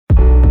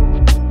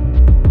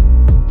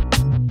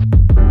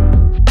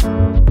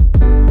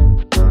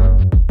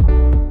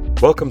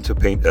Welcome to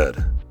Paint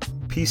Ed.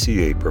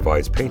 PCA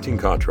provides painting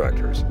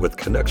contractors with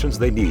connections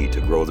they need to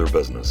grow their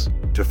business.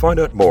 To find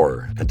out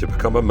more and to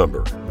become a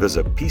member,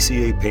 visit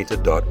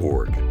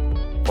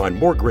pcapainted.org. Find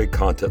more great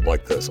content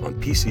like this on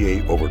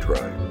PCA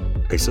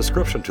Overdrive. A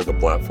subscription to the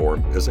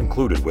platform is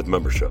included with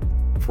membership.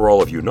 For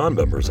all of you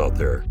non-members out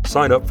there,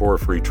 sign up for a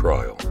free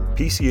trial.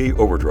 PCA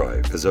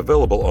Overdrive is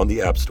available on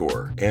the App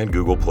Store and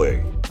Google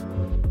Play.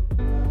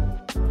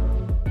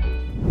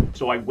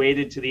 So I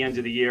waited to the end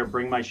of the year,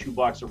 bring my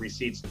shoebox of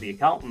receipts to the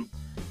accountant,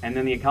 and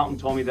then the accountant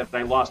told me that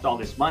I lost all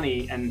this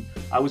money, and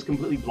I was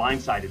completely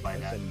blindsided by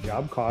that. And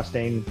job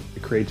costing,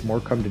 it creates more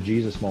come to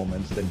Jesus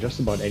moments than just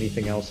about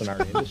anything else in our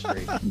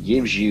industry.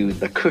 Gives you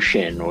the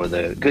cushion or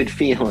the good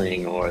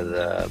feeling or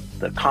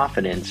the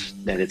confidence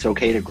that it's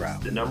okay to grow.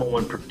 The number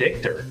one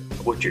predictor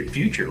of what your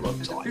future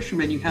looks like. As a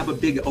fisherman, you have a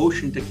big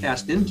ocean to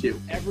cast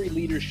into. Every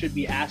leader should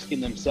be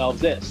asking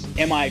themselves this: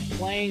 am I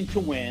playing to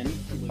win?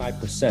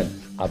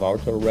 5% of our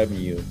total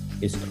revenue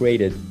is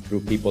created through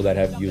people that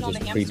have used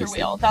this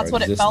previously. That's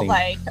what it felt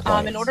like.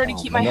 In order to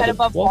keep my head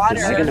above water,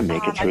 Am I going to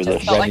make it through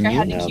this? Felt like I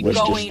had to keep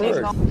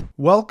going.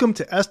 Welcome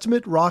to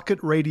Estimate Rocket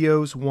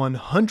Radio's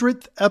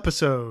 100th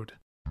episode.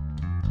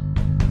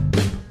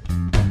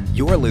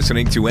 You're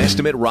listening to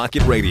Estimate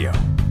Rocket Radio,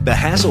 the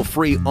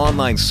hassle-free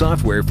online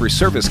software for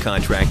service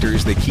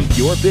contractors that keep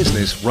your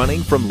business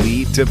running from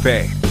lead to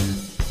pay.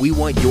 We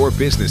want your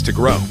business to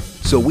grow,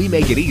 so we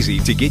make it easy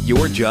to get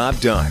your job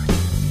done.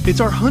 It's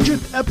our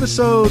 100th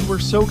episode. We're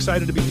so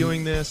excited to be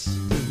doing this.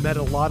 We've met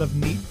a lot of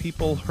neat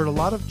people, heard a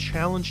lot of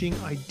challenging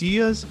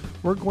ideas.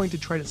 We're going to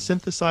try to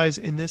synthesize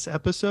in this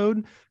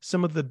episode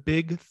some of the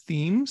big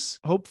themes.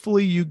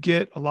 Hopefully you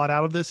get a lot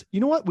out of this. You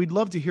know what? We'd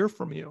love to hear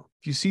from you.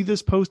 If you see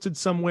this posted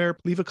somewhere,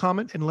 leave a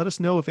comment and let us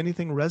know if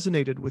anything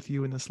resonated with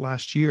you in this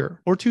last year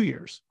or 2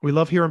 years. We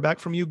love hearing back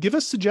from you. Give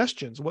us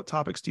suggestions. What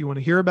topics do you want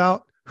to hear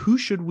about? Who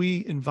should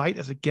we invite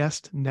as a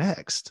guest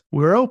next?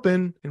 We're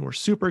open and we're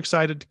super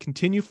excited to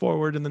continue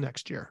forward in the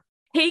next year.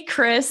 Hey,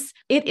 Chris,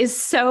 it is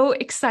so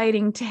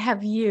exciting to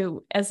have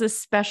you as a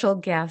special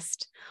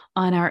guest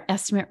on our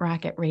Estimate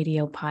Rocket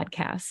Radio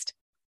podcast.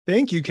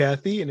 Thank you,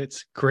 Kathy. And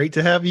it's great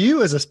to have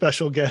you as a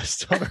special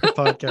guest on our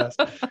podcast.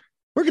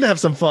 We're going to have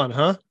some fun,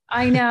 huh?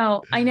 I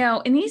know.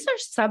 And these are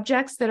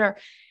subjects that are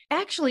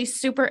actually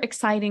super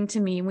exciting to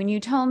me. When you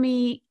told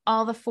me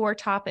all the 4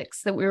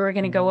 topics that we were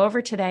going to go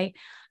over today,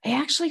 I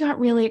actually got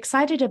really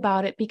excited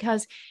about it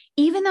because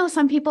even though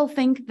some people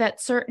think that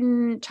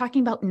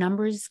talking about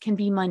numbers can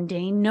be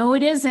mundane, no,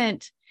 it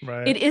isn't.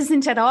 Right. It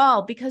isn't at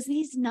all, because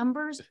these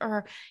numbers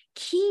are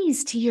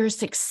keys to your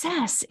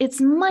success.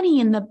 It's money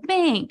in the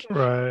bank.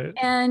 Right.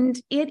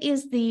 And it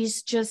is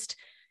these just,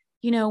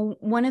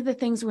 one of the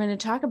things we're going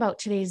to talk about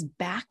today is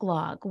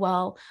backlog.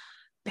 Well,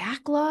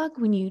 backlog,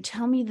 when you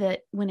tell me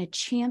that when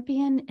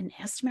an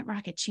Estimate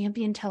Rocket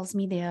champion tells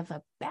me they have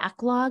a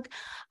backlog,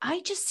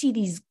 I just see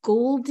these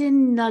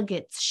golden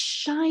nuggets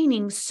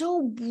shining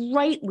so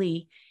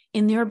brightly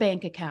in their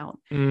bank account.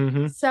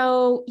 Mm-hmm.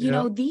 So,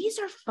 these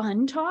are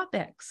fun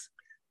topics.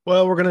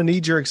 Well, we're going to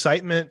need your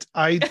excitement.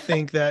 I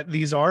think that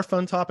these are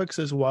fun topics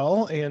as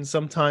well. And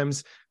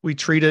sometimes we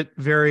treat it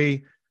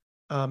very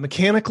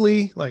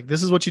mechanically, like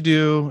this is what you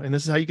do, and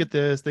this is how you get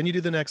this, then you do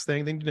the next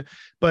thing,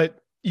 but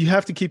you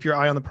have to keep your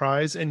eye on the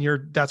prize, and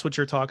that's what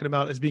you're talking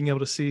about, is being able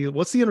to see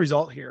what's the end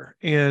result here.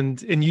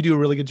 And you do a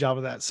really good job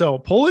of that. So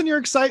pull in your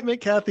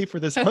excitement, Kathy, for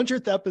this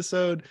 100th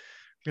episode.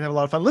 We're going to have a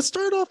lot of fun. Let's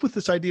start off with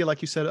this idea,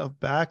 like you said, of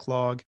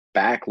backlog.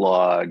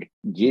 Backlog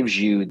gives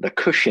you the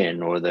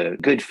cushion or the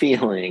good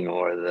feeling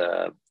or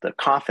the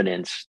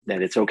confidence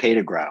that it's okay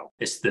to grow.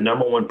 It's the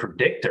number one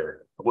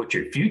predictor of what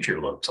your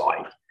future looks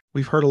like.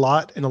 We've heard a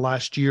lot in the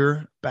last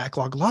year,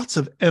 backlog, lots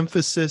of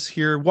emphasis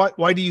here.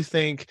 Why do you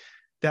think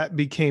that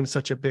became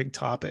such a big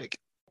topic?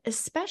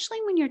 Especially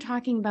when you're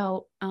talking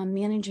about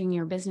managing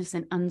your business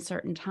in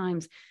uncertain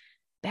times,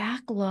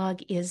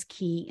 backlog is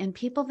key. And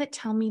people that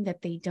tell me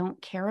that they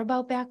don't care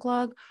about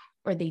backlog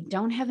or they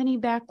don't have any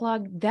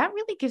backlog, that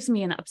really gives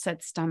me an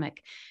upset stomach,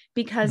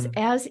 because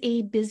as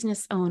a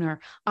business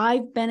owner,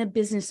 I've been a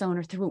business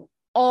owner through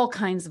all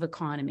kinds of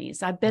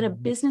economies. I've been a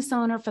business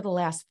owner for the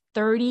last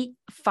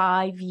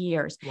 35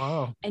 years.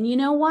 Wow. And you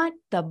know what?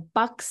 The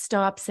buck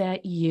stops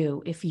at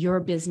you if your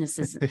business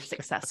isn't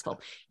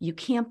successful. You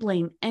can't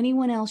blame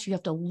anyone else. You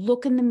have to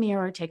look in the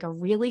mirror, take a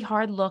really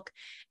hard look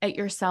at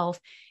yourself.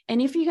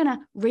 And if you're going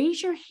to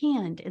raise your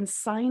hand and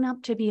sign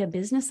up to be a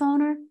business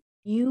owner,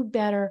 you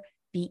better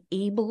be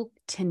able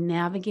to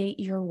navigate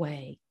your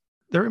way.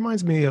 That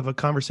reminds me of a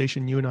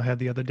conversation you and I had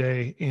the other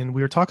day, and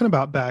we were talking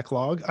about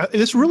backlog.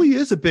 This really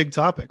is a big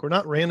topic. We're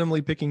not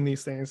randomly picking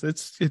these things.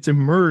 It's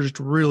emerged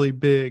really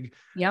big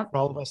for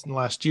all of us in the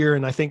last year.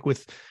 And I think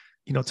with,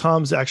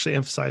 Tom's actually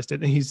emphasized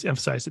it, and he's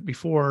emphasized it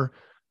before.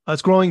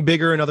 It's growing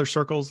bigger in other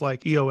circles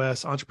like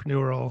EOS,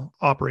 Entrepreneurial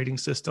Operating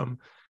System.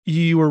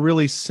 You were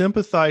really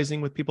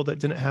sympathizing with people that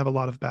didn't have a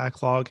lot of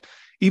backlog,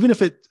 even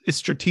if it is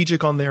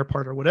strategic on their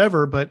part or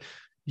whatever, but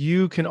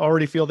you can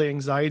already feel the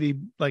anxiety,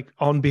 like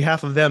on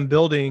behalf of them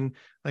building,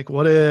 like,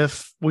 what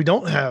if we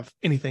don't have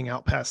anything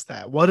out past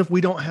that? What if we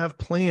don't have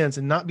plans,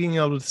 and not being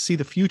able to see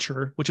the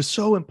future, which is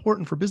so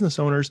important for business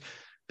owners,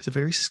 is a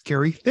very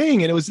scary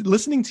thing. And it was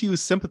listening to you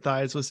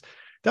sympathize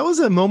that was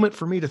a moment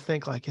for me to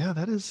think like, yeah,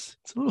 it's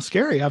a little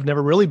scary. I've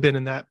never really been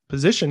in that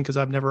position because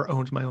I've never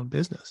owned my own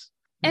business.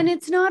 And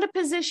it's not a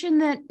position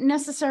that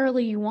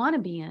necessarily you want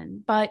to be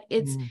in, but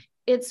it's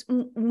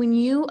when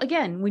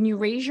you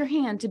raise your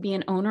hand to be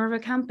an owner of a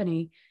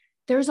company,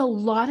 there's a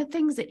lot of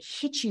things that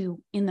hit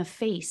you in the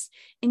face,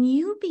 and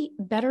you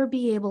better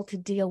be able to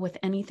deal with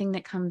anything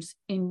that comes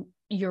in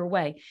your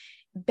way.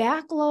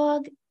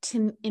 Backlog,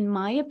 in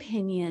my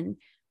opinion,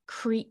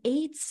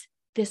 creates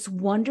this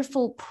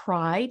wonderful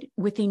pride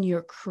within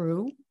your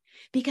crew,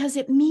 because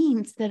it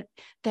means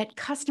that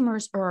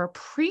customers are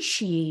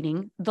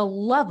appreciating the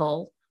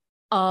level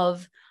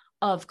of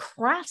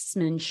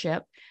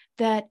craftsmanship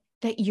that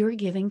you're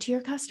giving to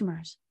your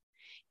customers,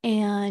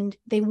 and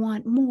they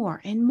want more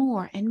and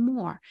more and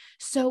more.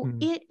 So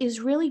it is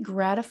really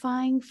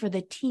gratifying for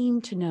the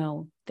team to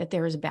know that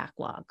there is a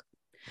backlog.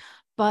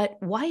 But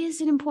why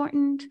is it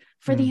important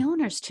for the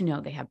owners to know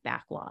they have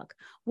backlog?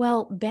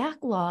 Well,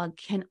 backlog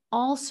can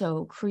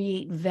also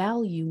create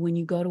value when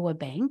you go to a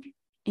bank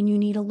and you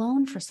need a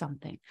loan for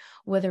something,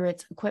 whether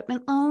it's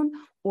equipment loan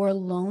or a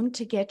loan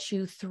to get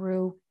you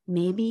through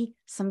maybe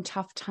some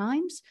tough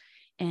times.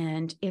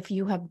 And if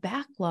you have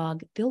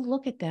backlog, they'll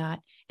look at that,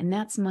 and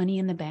that's money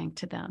in the bank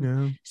to them.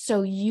 Yeah.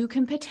 So you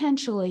can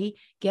potentially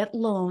get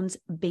loans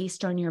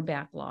based on your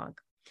backlog.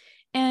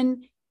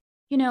 And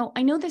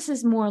I know this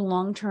is more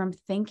long-term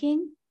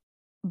thinking,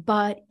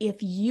 but if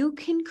you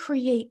can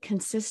create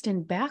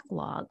consistent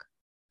backlog,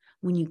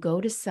 when you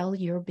go to sell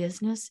your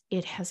business,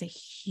 it has a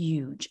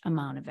huge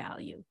amount of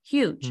value.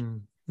 Huge.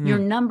 Your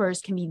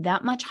numbers can be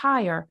that much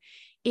higher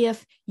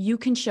if you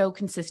can show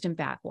consistent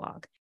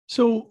backlog.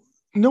 So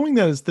knowing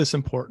that is this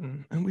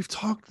important, and we've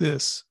talked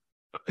this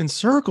in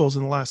circles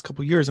in the last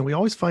couple of years, and we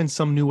always find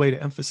some new way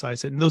to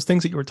emphasize it. And those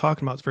things that you were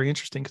talking about is very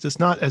interesting, because it's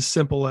not as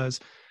simple as,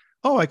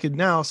 oh, I could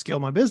now scale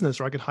my business,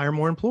 or I could hire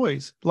more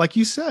employees. Like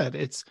you said,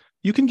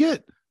 you can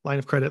get line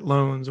of credit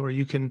loans, or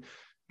you can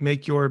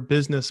make your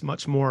business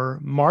much more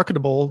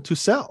marketable to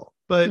sell.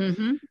 But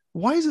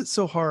why is it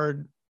so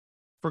hard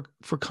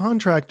for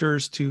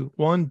contractors to,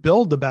 one,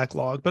 build the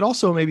backlog, but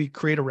also maybe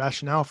create a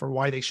rationale for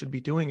why they should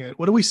be doing it?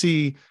 What do we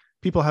see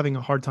people having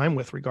a hard time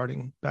with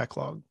regarding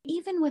backlog?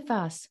 Even with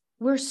us,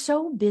 we're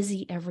so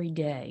busy every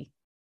day.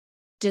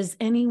 Does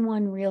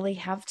anyone really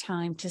have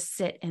time to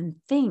sit and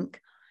think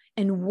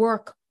and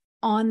work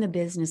on the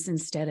business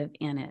instead of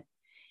in it?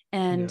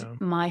 And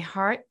my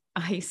heart,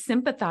 I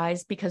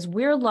sympathize, because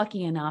we're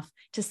lucky enough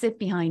to sit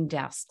behind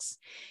desks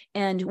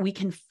and we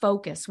can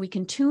focus, we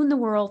can tune the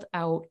world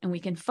out, and we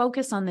can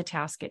focus on the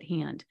task at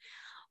hand.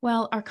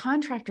 Well, our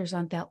contractors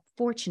aren't that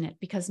fortunate,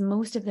 because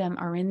most of them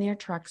are in their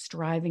trucks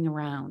driving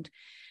around.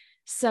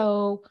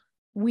 So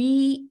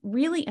we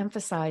really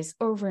emphasize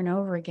over and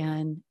over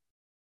again,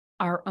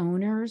 our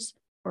owners,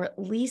 or at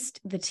least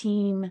the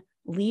team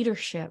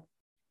leadership,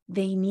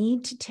 they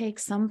need to take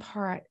some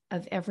part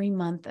of every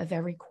month of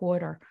every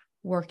quarter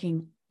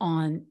working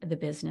on the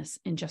business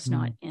and just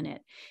not in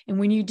it. And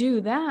when you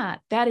do that,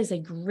 that is a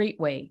great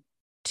way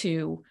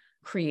to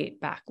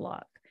create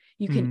backlog.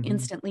 You can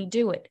instantly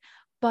do it.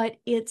 But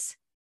it's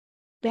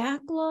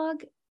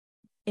backlog,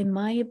 in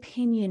my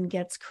opinion,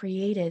 gets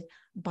created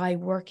by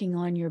working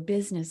on your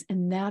business.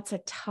 And that's a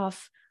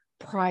tough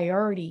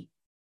priority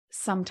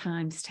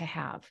sometimes to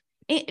have.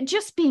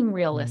 Just being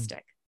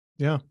realistic.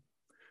 Yeah.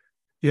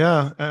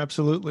 Yeah,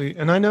 absolutely.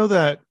 And I know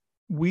that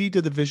we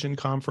did the Vision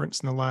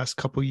Conference in the last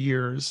couple of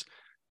years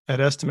at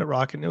Estimate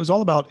Rocket, and it was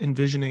all about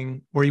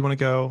envisioning where you want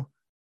to go,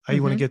 how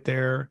you want to get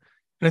there.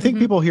 And I think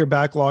people hear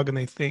backlog and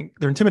they think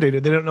they're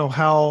intimidated. They don't know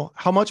how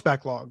much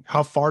backlog,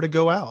 how far to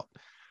go out.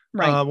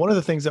 Right. One of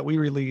the things that we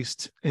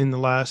released in the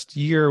last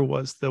year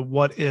was the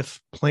what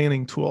if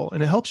planning tool.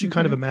 And it helps you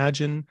kind of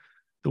imagine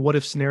the what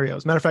if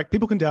scenarios. Matter of fact,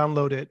 people can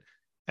download it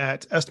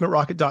at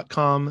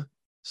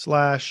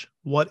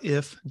estimaterocket.com/what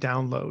if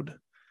download.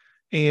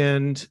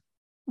 And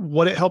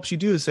what it helps you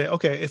do is say,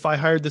 okay, if I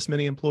hired this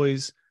many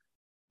employees,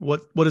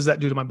 what does that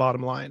do to my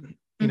bottom line?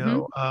 You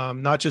know,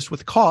 not just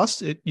with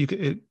costs, it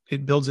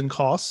builds in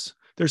costs.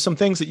 There's some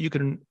things that you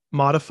can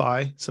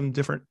modify, some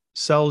different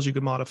cells you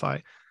could modify.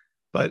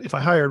 But if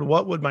I hired,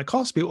 what would my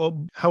cost be?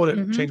 Well, how would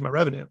it change my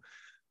revenue?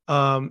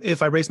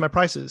 If I raised my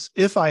prices,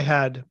 if I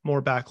had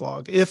more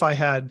backlog, if I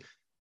had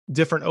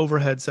different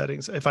overhead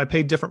settings, if I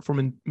paid different for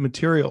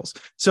materials.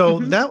 So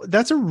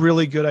that's a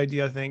really good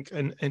idea, I think,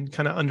 and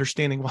kind of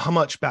understanding, well, how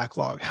much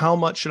backlog, how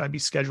much should I be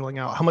scheduling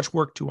out? How much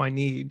work do I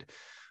need?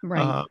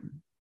 Right.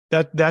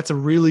 That's a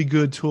really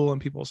good tool in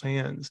people's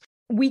hands.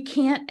 We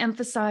can't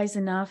emphasize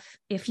enough,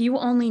 if you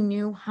only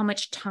knew how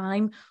much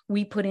time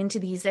we put into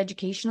these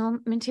educational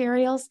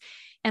materials.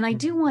 And I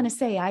do want to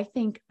say, I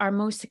think our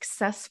most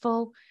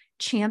successful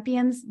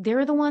champions,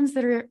 they're the ones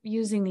that are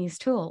using these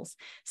tools.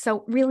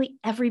 So really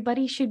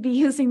everybody should be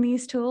using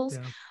these tools.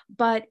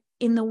 But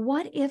in the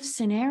what if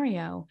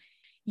scenario,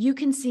 You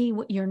can see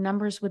what your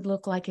numbers would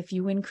look like if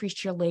you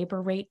increased your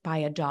labor rate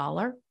by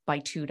 $1, by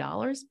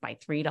 $2, by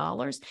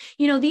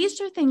 $3. These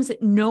are things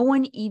that no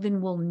one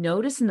even will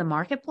notice in the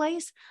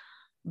marketplace,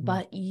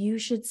 but you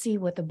should see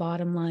what the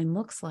bottom line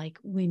looks like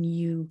when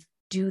you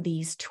do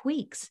these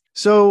tweaks.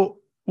 So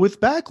with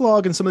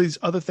backlog and some of these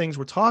other things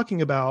we're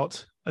talking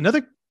about,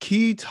 another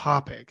key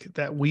topic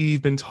that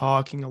we've been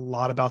talking a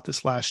lot about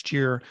this last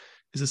year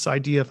is this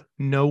idea of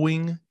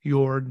knowing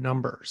your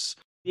numbers.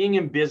 Being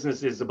in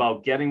business is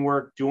about getting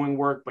work, doing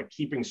work, but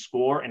keeping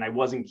score. And I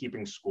wasn't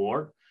keeping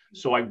score.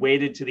 So I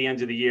waited to the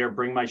end of the year,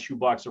 bring my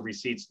shoebox of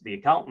receipts to the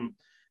accountant.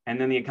 And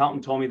then the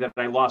accountant told me that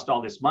I lost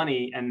all this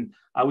money. And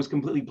I was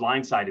completely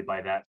blindsided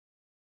by that.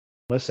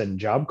 Listen,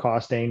 job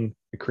costing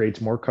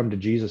creates more come to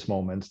Jesus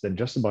moments than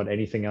just about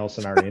anything else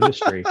in our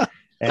industry.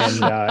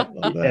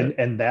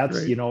 And that's,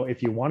 Great.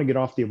 If you want to get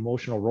off the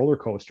emotional roller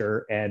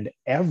coaster and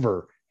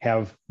ever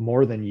have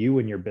more than you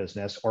in your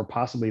business, or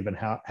possibly even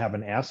have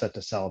an asset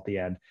to sell at the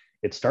end,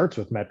 it starts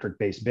with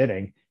metric-based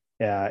bidding.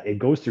 It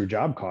goes through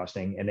job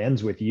costing and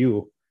ends with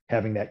you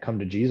having that come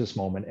to Jesus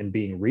moment and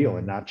being real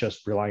and not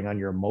just relying on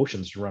your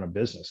emotions to run a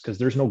business, because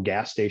there's no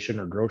gas station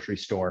or grocery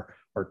store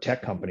or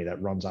tech company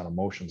that runs on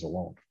emotions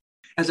alone.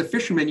 As a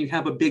fisherman, you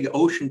have a big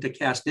ocean to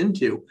cast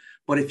into,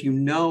 but if you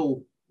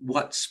know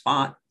what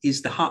spot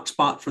is the hot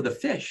spot for the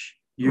fish,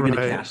 you're going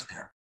to cast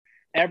there.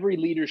 Every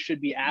leader should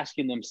be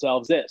asking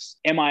themselves this: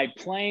 am I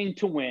playing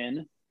to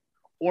win,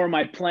 or am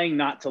I playing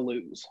not to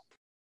lose?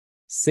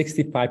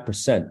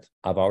 65%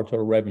 of our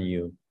total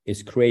revenue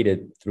is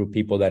created through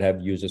people that have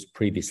used us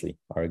previously,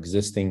 our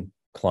existing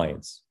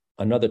clients.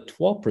 Another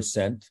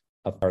 12%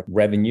 of our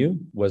revenue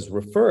was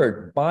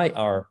referred by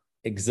our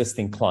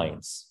existing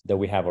clients that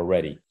we have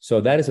already.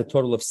 So that is a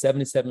total of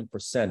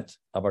 77%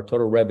 of our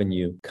total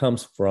revenue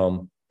comes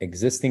from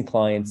existing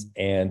clients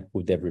and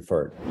who they've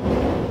referred.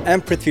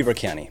 I'm Prithvi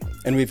Rakhani,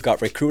 and we've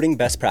got recruiting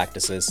best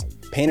practices,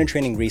 painter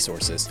training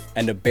resources,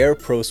 and a Bear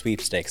Pro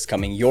sweepstakes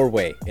coming your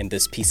way in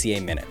this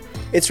PCA Minute.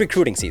 It's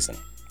recruiting season.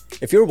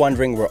 If you're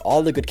wondering where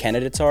all the good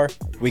candidates are,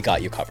 we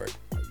got you covered.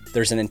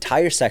 There's an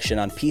entire section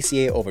on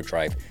PCA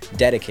Overdrive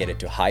dedicated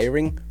to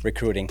hiring,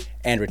 recruiting,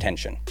 and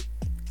retention.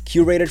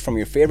 Curated from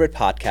your favorite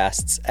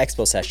podcasts,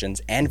 expo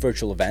sessions, and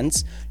virtual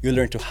events, you'll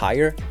learn to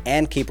hire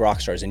and keep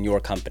rockstars in your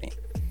company.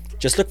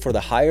 Just look for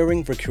the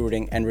hiring,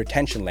 recruiting, and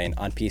retention lane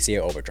on PCA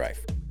Overdrive.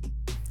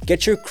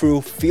 Get your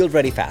crew field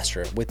ready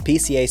faster with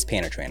PCA's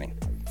painter training.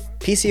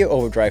 PCA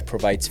Overdrive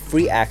provides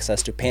free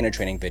access to painter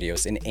training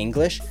videos in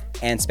English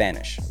and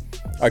Spanish.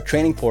 Our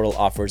training portal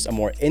offers a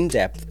more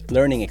in-depth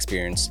learning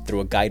experience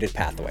through a guided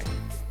pathway.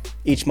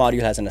 Each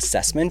module has an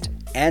assessment,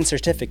 and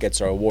certificates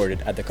are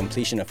awarded at the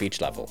completion of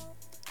each level.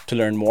 To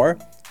learn more,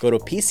 go to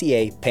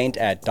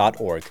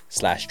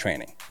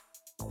pcapainted.org/training.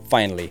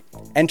 Finally,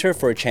 enter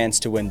for a chance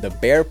to win the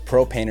Bear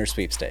Pro Painter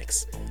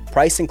Sweepstakes.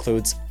 Price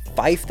includes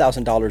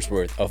 $5,000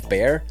 worth of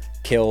Bear,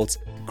 Kills,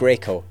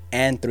 Graco,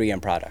 and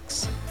 3M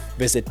products.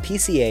 Visit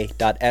pca.so/Bear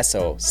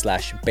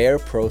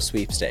Pro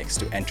Sweepstakes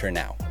to enter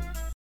now.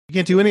 You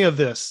can't do any of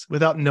this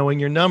without knowing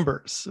your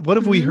numbers. What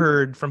have we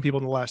heard from people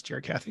in the last year,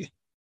 Kathy?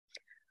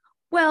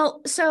 Well,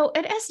 so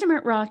at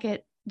Estimate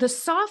Rocket, the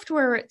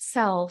software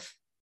itself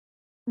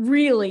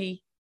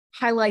really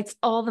highlights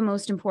all the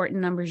most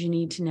important numbers you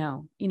need to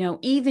know.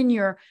 Even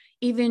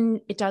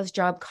it does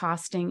job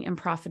costing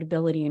and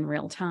profitability in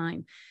real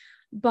time.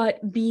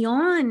 But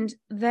beyond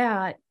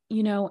that,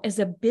 as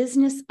a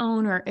business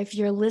owner, if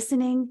you're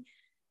listening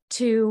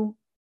to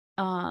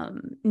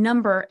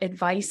number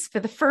advice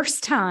for the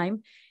first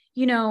time,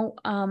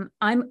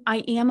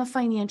 I am a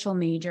financial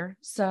major,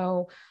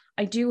 so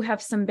I do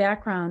have some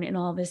background in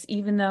all this,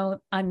 even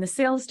though I'm the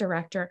sales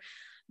director.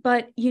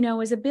 But,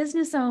 as a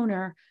business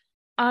owner,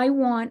 I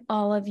want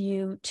all of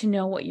you to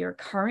know what your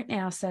current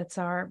assets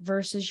are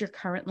versus your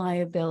current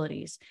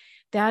liabilities.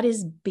 That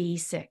is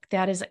basic.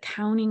 That is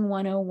accounting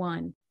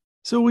 101.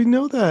 So we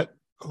know that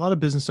a lot of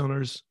business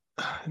owners,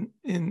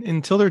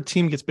 until their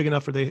team gets big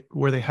enough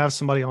where they have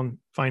somebody on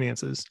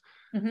finances,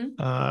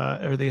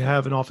 or they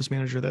have an office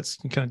manager that's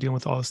kind of dealing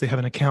with all this, they have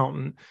an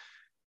accountant,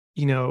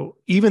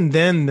 even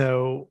then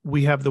though,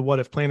 we have the what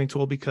if planning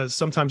tool, because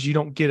sometimes you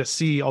don't get to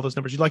see all those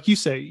numbers. Like you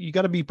say, you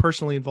got to be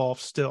personally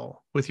involved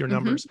still with your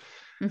numbers.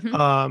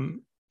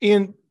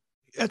 And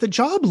at the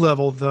job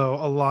level though,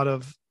 a lot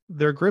of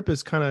their grip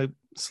is kind of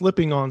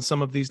slipping on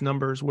some of these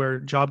numbers where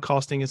job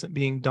costing isn't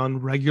being done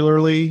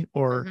regularly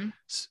or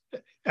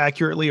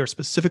accurately or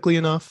specifically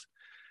enough.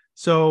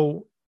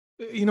 So,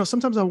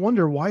 sometimes I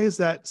wonder, why is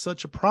that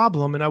such a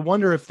problem? And I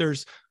wonder if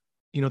there's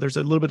a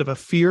little bit of a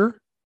fear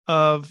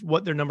of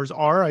what their numbers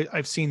are.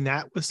 I've seen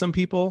that with some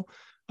people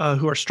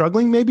who are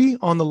struggling, maybe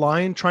on the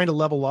line, trying to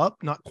level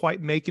up, not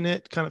quite making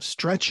it, kind of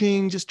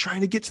stretching, just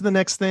trying to get to the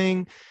next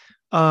thing.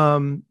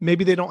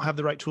 Maybe they don't have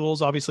the right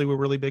tools. Obviously, we're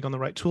really big on the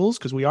right tools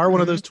because we are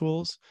one of those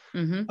tools.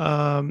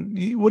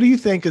 What do you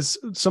think is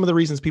some of the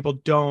reasons people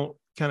don't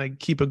kind of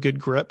keep a good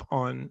grip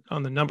on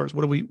the numbers?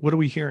 What are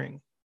we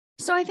hearing?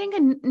 So I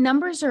think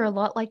numbers are a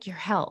lot like your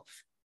health,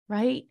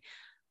 right?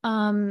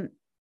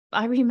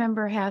 I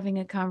remember having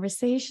a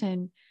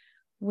conversation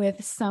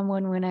with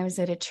someone when I was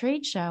at a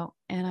trade show,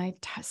 and I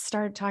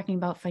started talking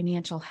about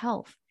financial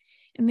health.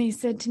 And they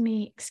said to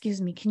me,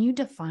 excuse me, can you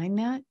define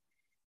that?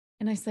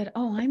 And I said,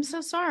 oh, I'm so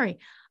sorry.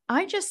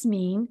 I just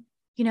mean,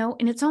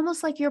 and it's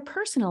almost like your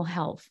personal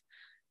health.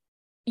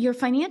 Your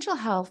financial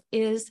health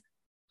is,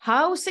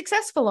 how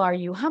successful are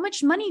you? How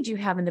much money do you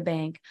have in the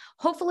bank?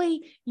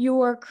 Hopefully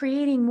you're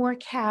creating more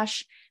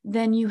cash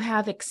than you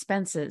have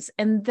expenses.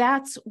 And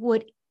that's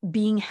what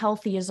being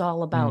healthy is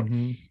all about.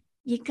 Mm-hmm.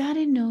 You got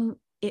to know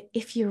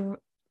if you're,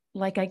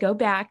 like, I go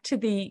back to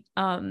the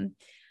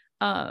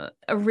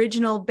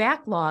original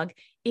backlog.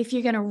 If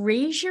you're going to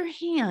raise your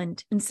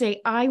hand and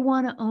say, I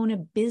want to own a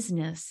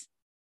business,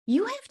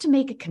 you have to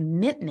make a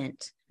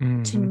commitment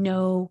to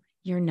know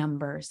your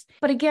numbers.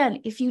 But again,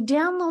 if you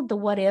download the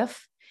What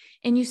If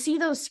and you see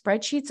those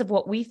spreadsheets of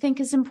what we think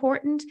is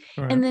important,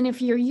 Right. and then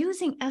if you're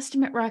using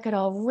Estimate Rocket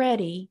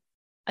already,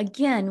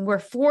 again, we're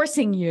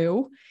forcing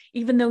you,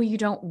 even though you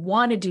don't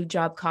want to do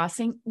job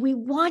costing, we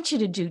want you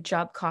to do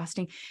job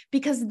costing,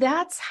 because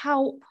that's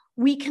how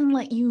we can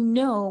let you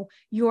know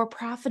your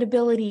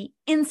profitability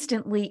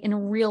instantly in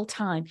real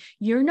time.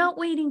 You're not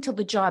waiting till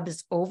the job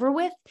is over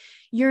with.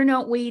 You're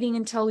not waiting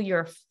until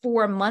you're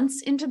 4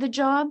 months into the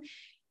job.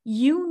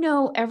 You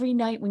know every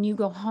night when you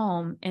go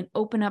home and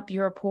open up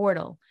your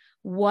portal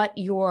what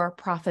your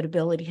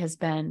profitability has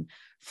been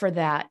for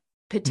that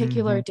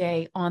particular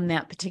day on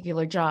that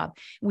particular job.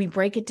 We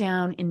break it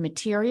down in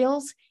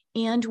materials,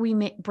 and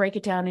we break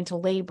it down into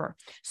labor.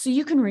 So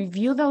you can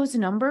review those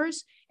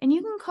numbers, and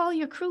you can call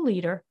your crew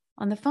leader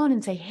on the phone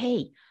and say,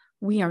 hey,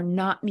 we are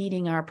not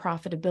meeting our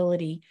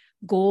profitability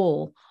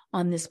goal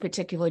on this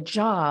particular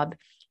job.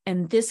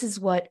 And this is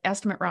what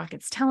Estimate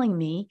Rocket's telling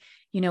me.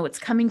 It's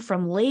coming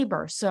from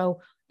labor.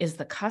 So is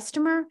the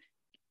customer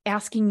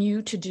asking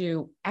you to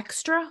do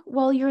extra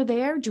while you're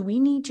there? Do we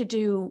need to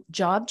do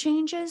job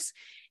changes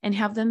and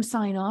have them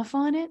sign off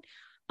on it?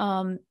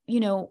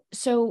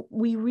 So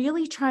we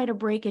really try to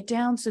break it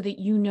down so that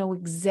you know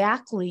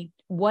exactly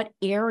what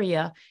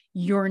area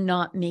you're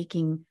not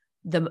making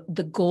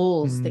the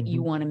goals that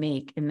you want to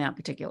make in that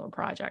particular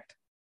project.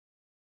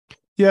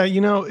 Yeah,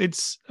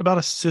 it's about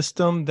a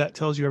system that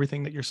tells you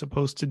everything that you're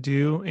supposed to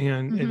do.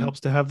 And it helps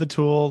to have the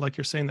tool, like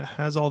you're saying, that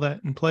has all that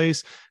in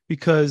place.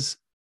 Because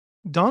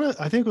Donna,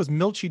 I think it was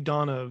Milchie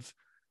Donna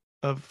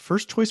of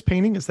First Choice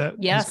Painting. Is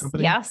that his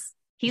company? Yes.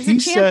 He's a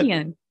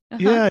champion.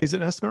 Yeah, he's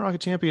an Estimate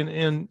Rocket champion.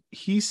 And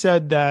he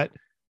said that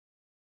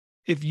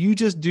if you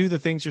just do the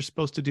things you're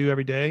supposed to do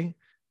every day,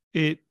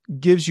 it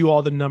gives you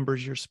all the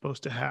numbers you're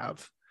supposed to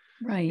have.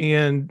 Right.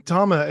 And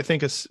Tom, I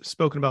think, has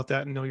spoken about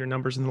that and Know Your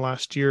Numbers in the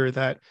last year,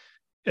 that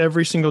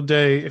every single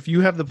day, if you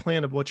have the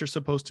plan of what you're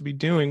supposed to be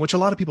doing, which a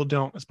lot of people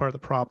don't, as part of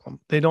the problem,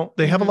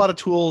 they have a lot of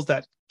tools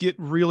that get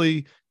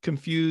really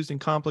confused and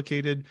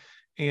complicated,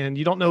 and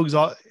you don't know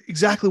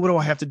exactly what do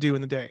I have to do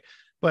in the day.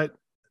 But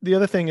the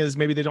other thing is,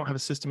 maybe they don't have a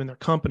system in their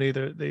company.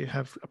 They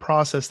have a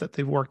process that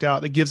they've worked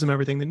out that gives them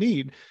everything they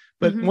need.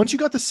 But once you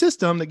got the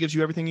system that gives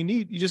you everything you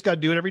need, you just got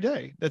to do it every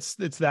day. It's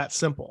that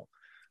simple.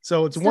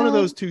 So it's one of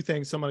those two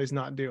things somebody's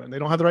not doing. They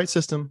don't have the right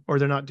system, or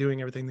they're not doing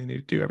everything they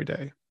need to do every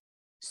day.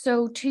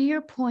 So to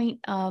your point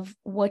of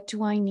what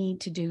do I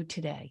need to do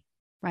today,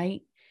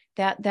 right?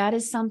 That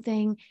is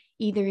something,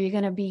 either you're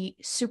going to be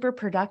super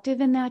productive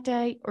in that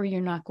day or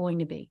you're not going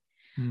to be.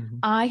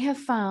 I have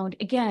found,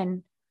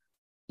 again,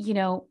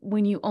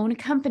 when you own a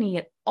company,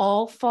 it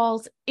all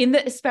falls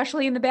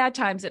especially in the bad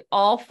times, it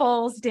all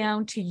falls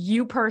down to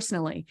you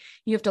personally.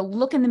 You have to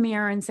look in the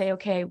mirror and say,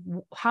 okay,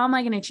 how am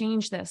I going to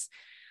change this?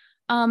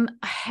 A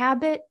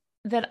habit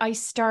that I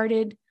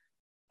started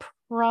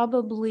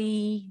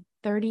probably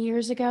 30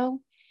 years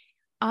ago,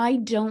 I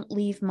don't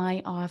leave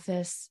my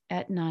office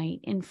at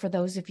night. And for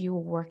those of you who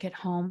work at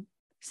home,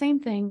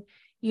 same thing.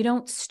 You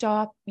don't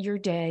stop your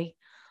day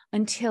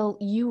until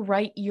you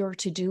write your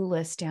to-do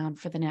list down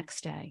for the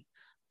next day.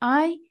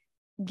 I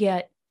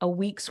get a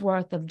week's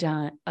worth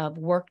of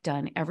work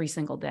done every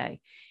single day.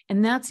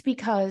 And that's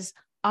because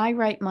I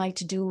write my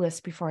to-do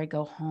list before I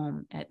go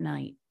home at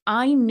night.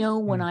 I know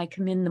when I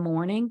come in the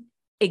morning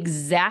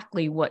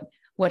exactly what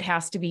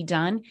has to be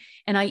done.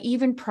 And I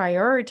even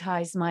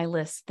prioritize my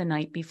list the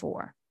night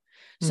before.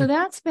 So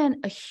that's been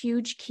a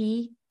huge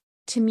key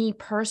to me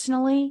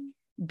personally,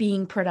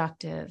 being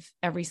productive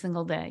every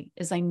single day,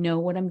 is I know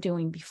what I'm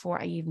doing before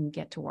I even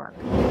get to work.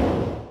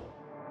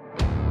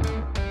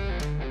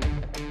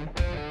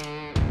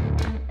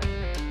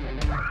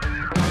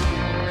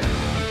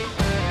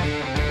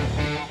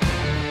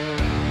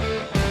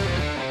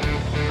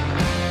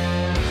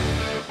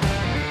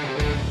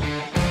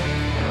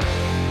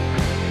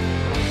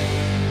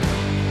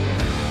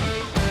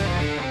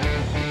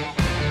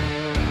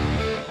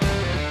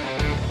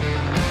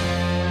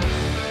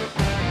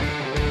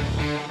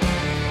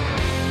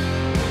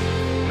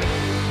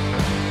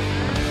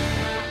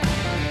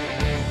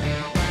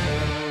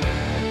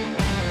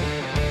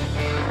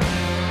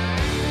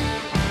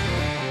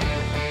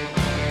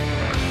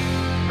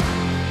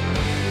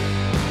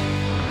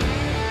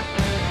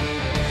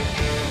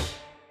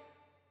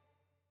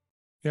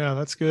 Yeah,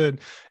 that's good.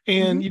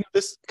 And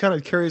this kind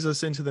of carries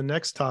us into the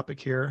next topic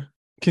here.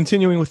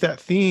 Continuing with that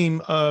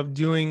theme of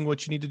doing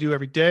what you need to do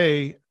every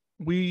day,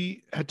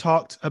 we had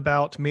talked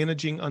about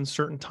managing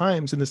uncertain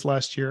times in this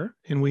last year,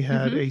 and we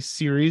had a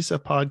series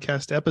of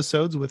podcast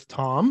episodes with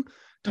Tom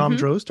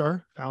Drost,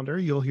 our founder.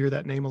 You'll hear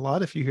that name a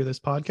lot if you hear this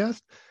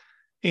podcast.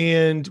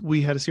 And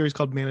we had a series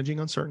called Managing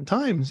Uncertain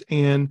Times.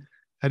 And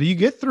how do you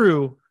get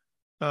through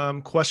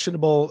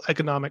questionable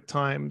economic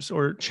times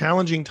or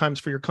challenging times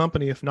for your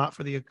company, if not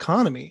for the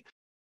economy?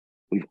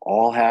 We've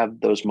all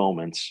had those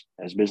moments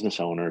as business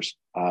owners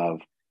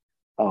of,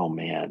 oh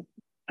man,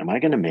 am I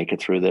going to make it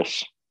through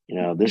this?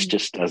 This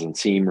just doesn't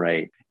seem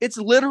right. It's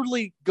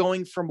literally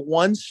going from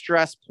one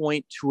stress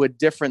point to a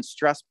different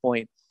stress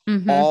point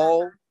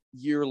all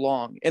year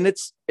long. And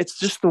it's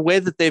just the way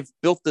that they've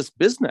built this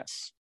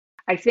business.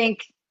 I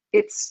think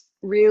it's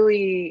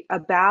really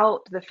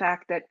about the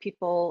fact that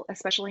people,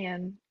 especially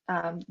in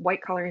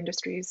white collar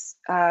industries,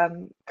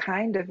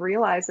 kind of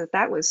realize that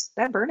that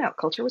burnout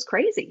culture was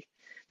crazy.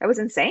 That was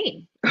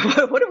insane.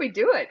 What are we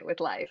doing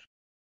with life?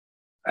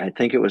 I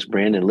think it was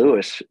Brandon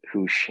Lewis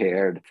who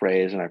shared a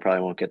phrase, and I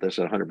probably won't get this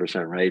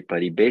 100% right,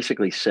 but he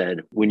basically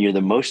said, when you're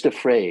the most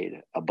afraid,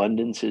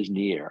 abundance is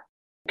near.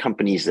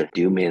 Companies that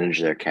do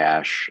manage their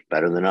cash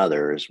better than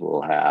others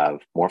will have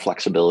more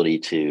flexibility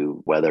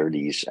to weather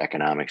these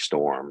economic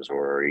storms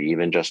or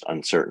even just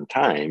uncertain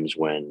times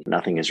when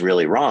nothing is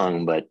really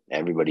wrong, but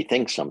everybody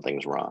thinks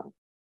something's wrong.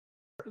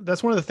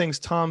 That's one of the things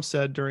Tom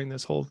said during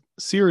this whole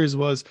series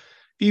was,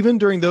 even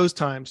during those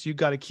times, you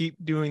got to keep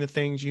doing the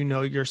things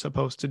you're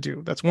supposed to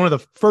do. That's one of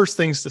the first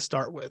things to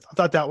start with. I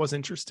thought that was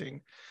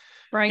interesting.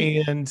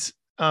 Right. And,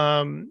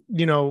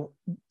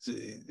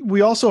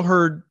 we also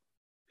heard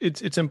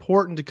it's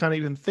important to kind of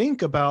even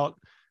think about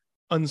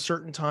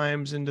uncertain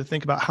times and to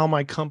think about how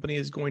my company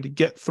is going to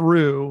get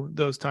through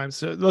those times.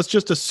 So let's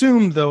just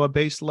assume, though, a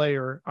base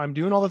layer. I'm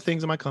doing all the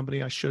things in my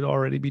company I should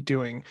already be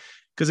doing.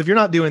 Because if you're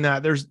not doing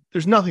that, there's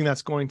nothing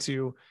that's going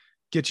to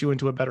get you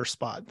into a better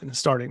spot than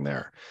starting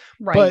there.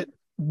 Right. But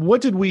what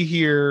did we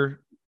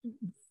hear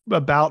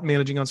about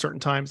managing uncertain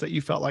times that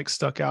you felt like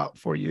stuck out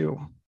for you?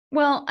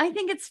 Well, I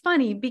think it's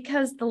funny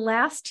because the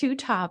last two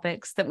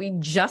topics that we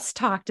just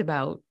talked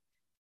about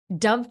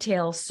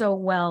dovetail so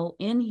well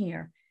in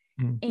here.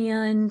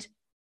 And,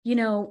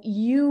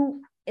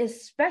 you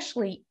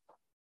especially,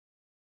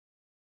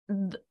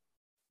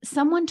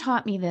 someone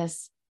taught me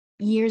this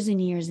years and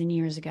years and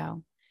years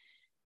ago,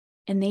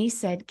 and they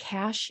said,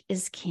 cash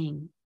is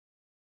king.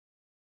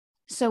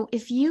 So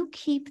if you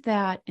keep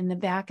that in the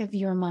back of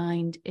your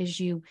mind as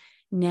you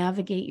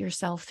navigate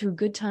yourself through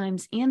good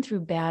times and through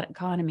bad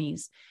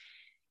economies,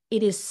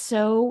 it is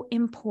so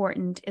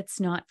important. It's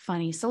not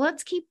funny. So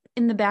let's keep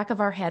in the back of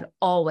our head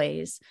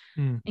always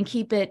and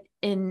keep it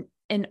in,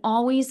 and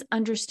always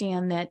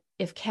understand that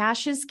if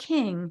cash is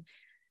king,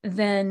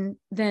 then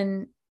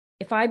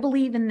if I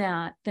believe in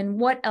that, then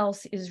what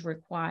else is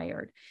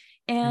required?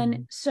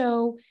 And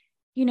so,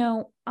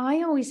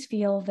 I always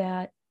feel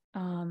that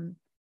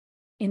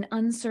in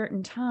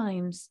uncertain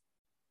times,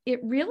 it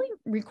really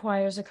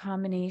requires a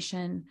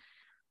combination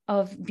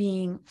of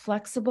being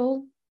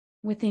flexible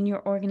within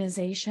your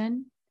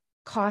organization,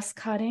 cost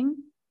cutting.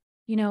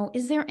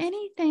 Is there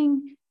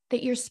anything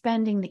that you're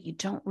spending that you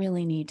don't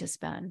really need to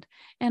spend?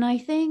 And I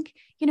think,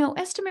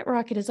 Estimate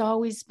Rocket has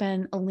always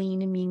been a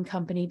lean and mean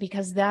company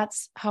because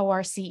that's how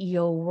our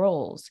CEO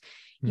rolls.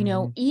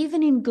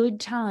 Even in good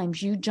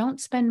times, you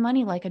don't spend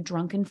money like a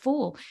drunken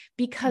fool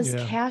because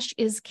cash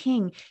is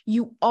king.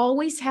 You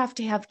always have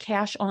to have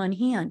cash on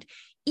hand.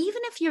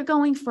 Even if you're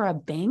going for a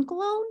bank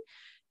loan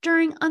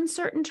during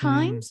uncertain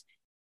times,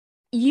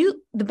 the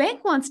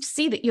bank wants to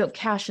see that you have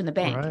cash in the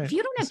bank. Right. If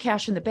you don't have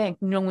cash in the bank,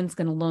 no one's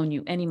going to loan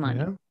you any money.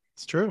 Yeah,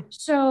 it's true.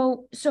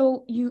 So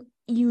you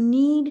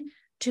need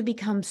to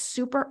become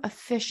super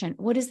efficient.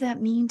 What does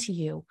that mean to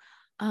you?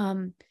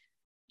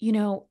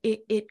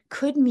 It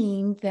could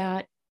mean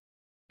that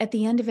at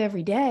the end of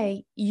every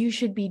day, you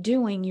should be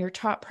doing your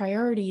top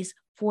priorities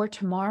for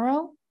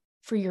tomorrow,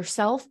 for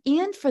yourself,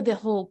 and for the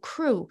whole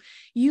crew.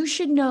 You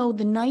should know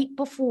the night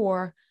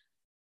before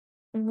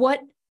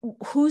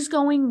who's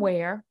going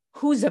where,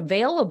 who's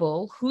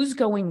available, who's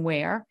going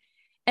where,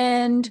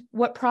 and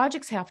what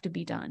projects have to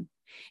be done,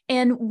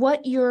 and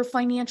what your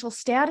financial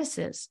status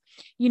is.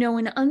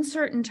 In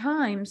uncertain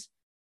times,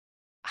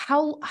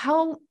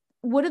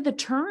 what are the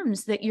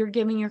terms that you're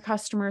giving your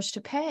customers to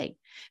pay?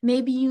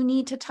 Maybe you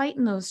need to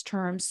tighten those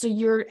terms so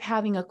you're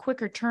having a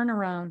quicker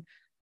turnaround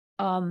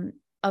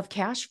of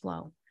cash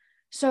flow.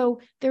 So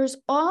there's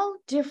all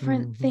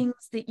different things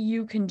that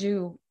you can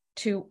do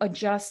to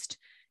adjust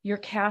your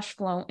cash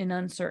flow in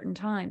uncertain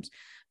times.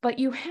 But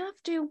you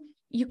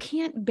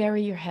can't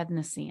bury your head in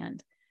the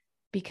sand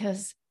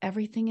because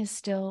everything is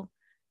still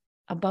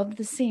above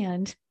the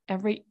sand.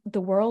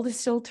 The world is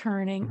still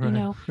turning.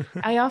 Right.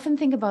 I often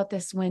think about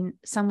this when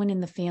someone in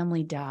the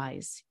family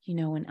dies,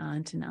 an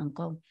aunt and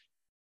uncle,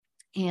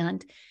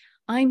 and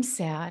I'm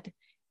sad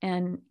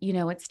and,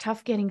 it's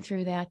tough getting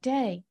through that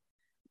day,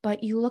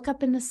 but you look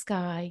up in the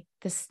sky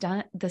the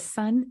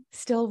sun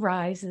still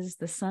rises,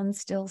 the sun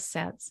still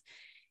sets.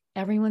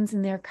 Everyone's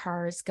in their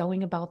cars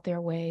going about their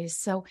ways.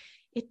 So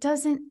it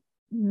doesn't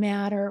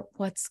matter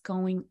what's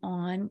going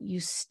on. You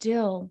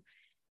still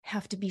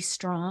have to be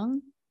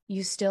strong.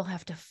 You still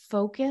have to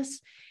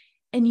focus.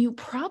 And you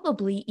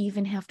probably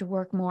even have to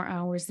work more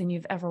hours than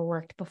you've ever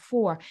worked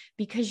before,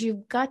 because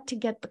you've got to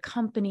get the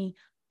company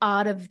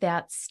out of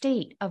that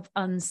state of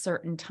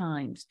uncertain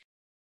times.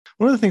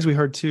 One of the things we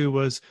heard too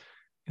was,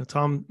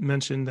 Tom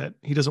mentioned that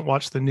he doesn't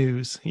watch the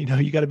news. You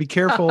got to be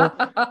careful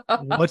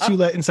what you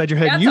let inside your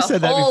head. That's you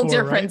said that before, a whole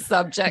different right?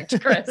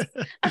 subject, Chris.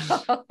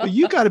 But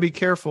you got to be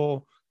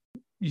careful.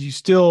 You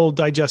still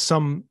digest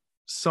some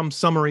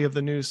summary of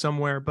the news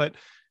somewhere, but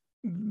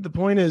the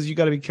point is you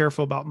got to be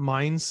careful about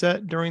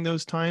mindset during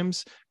those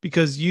times,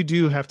 because you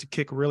do have to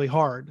kick really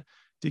hard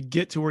to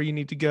get to where you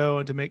need to go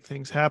and to make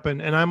things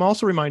happen. And I'm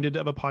also reminded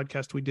of a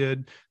podcast we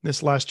did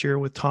this last year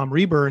with Tom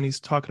Reber, and he's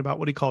talking about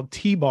what he called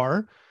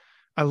T-bar.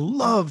 I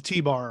love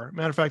T-bar.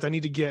 Matter of fact, I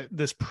need to get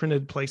this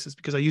printed places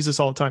because I use this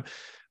all the time.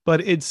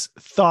 But it's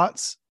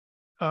thoughts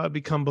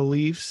become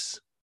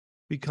beliefs,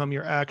 become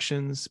your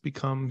actions,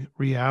 become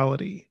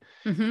reality.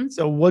 Mm-hmm.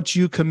 So what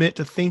you commit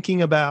to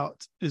thinking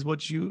about is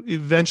what you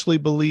eventually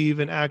believe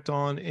and act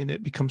on, and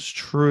it becomes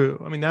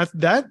true. I mean,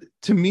 that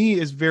to me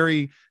is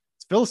very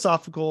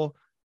philosophical,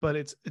 but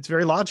it's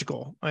very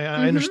logical. I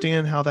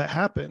understand how that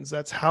happens.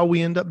 That's how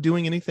we end up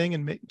doing anything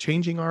and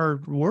changing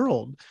our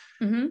world.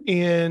 Mm-hmm.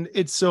 And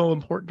it's so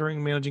important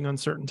during managing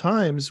uncertain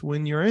times,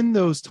 when you're in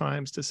those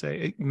times, to say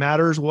it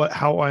matters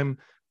how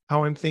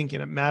I'm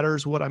thinking. It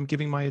matters what I'm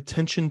giving my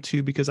attention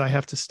to, because I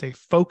have to stay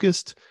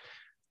focused,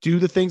 do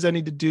the things I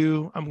need to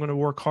do. I'm going to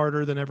work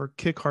harder than ever,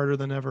 kick harder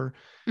than ever.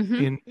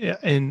 Mm-hmm.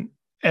 And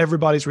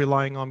everybody's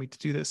relying on me to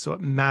do this. So it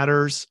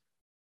matters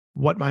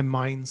what my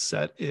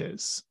mindset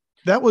is.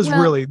 That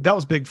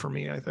was big for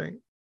me, I think.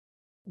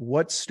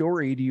 What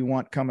story do you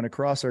want coming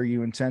across? Are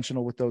you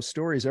intentional with those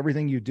stories?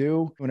 Everything you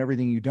do and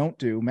everything you don't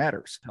do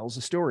matters. Tells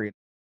a story.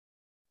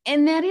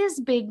 And that is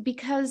big,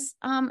 because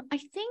I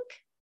think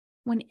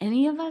when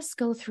any of us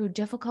go through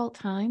difficult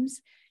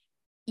times,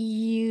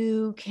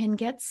 you can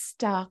get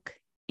stuck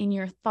in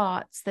your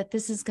thoughts that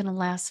this is going to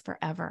last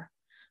forever.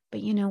 But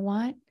you know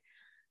what?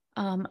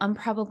 I'm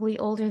probably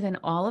older than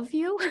all of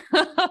you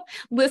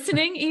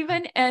listening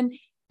even. And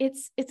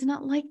it's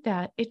not like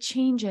that. It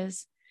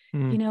changes,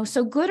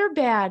 so good or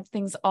bad,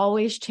 things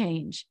always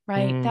change,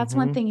 right? Mm-hmm. That's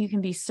one thing you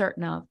can be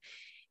certain of.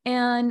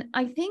 And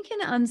I think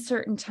in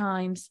uncertain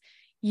times,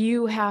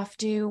 you have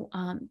to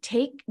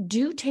take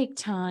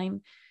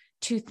time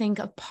to think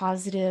of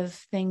positive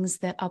things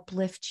that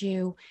uplift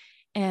you,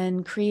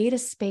 and create a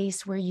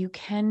space where you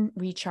can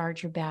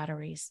recharge your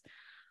batteries.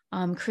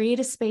 Create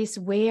a space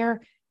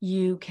where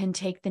you can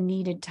take the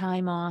needed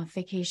time off,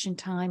 vacation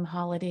time,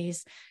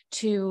 holidays,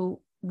 to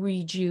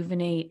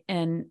rejuvenate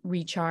and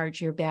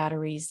recharge your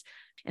batteries.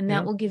 And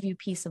that will give you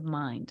peace of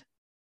mind.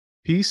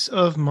 Peace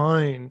of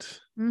mind.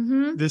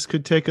 Mm-hmm. This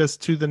could take us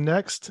to the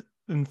next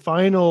and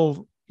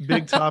final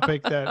big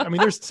topic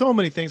there's so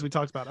many things we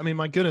talked about. I mean,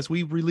 my goodness,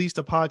 we released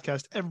a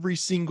podcast every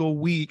single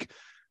week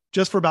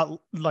just for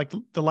about like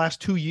the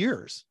last 2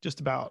 years,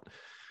 just about.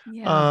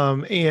 Yeah.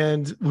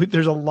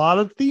 There's a lot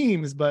of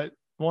themes, but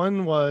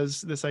one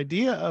was this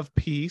idea of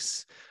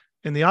peace,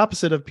 and the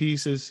opposite of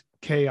peace is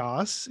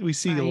chaos. We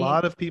see a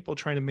lot of people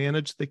trying to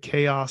manage the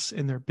chaos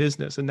in their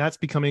business, and that's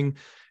becoming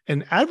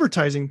an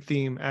advertising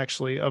theme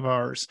actually of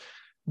ours.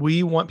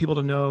 We want people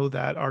to know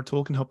that our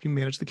tool can help you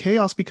manage the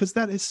chaos, because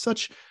that is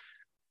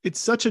it's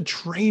such a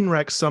train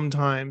wreck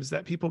sometimes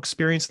that people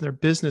experience in their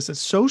business. It's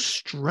so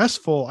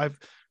stressful.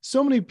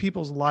 So many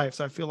people's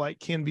lives, I feel like,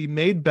 can be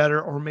made better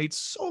or made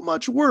so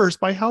much worse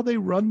by how they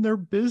run their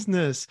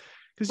business,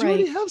 because you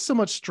already have so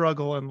much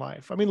struggle in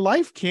life. I mean,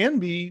 life can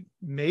be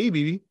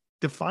maybe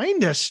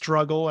defined as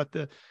struggle at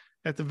the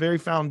very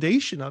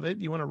foundation of it.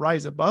 You want to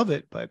rise above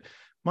it, but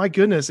my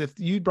goodness, if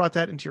you brought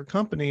that into your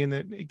company and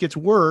it gets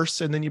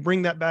worse, and then you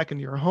bring that back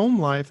into your home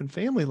life and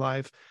family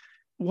life,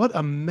 what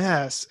a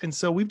mess. And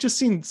so we've just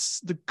seen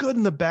the good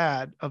and the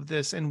bad of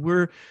this.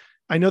 And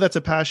I know that's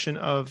a passion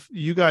of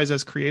you guys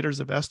as creators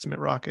of Estimate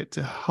Rocket,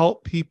 to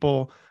help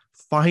people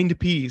find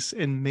peace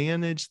and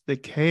manage the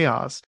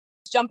chaos.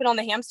 Jumping on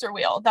the hamster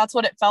wheel. That's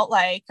what it felt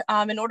like.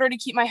 In order to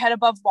keep my head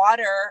above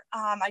water,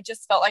 I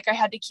just felt like I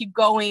had to keep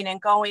going and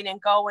going and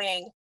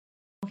going.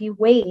 If you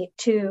wait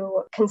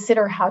to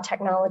consider how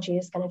technology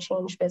is going to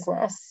change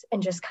business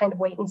and just kind of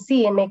wait and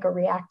see and make a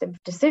reactive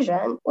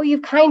decision, well,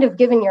 you've kind of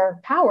given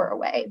your power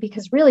away,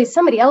 because really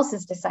somebody else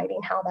is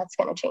deciding how that's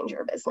going to change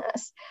your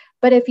business.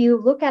 But if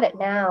you look at it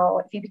now,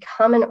 if you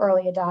become an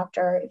early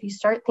adopter, if you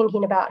start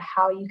thinking about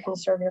how you can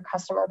serve your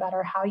customer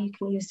better, how you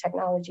can use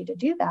technology to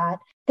do that,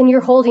 then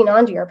you're holding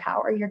on to your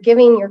power. You're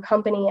giving your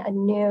company a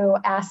new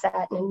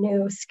asset and a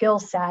new skill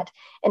set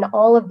and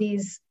all of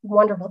these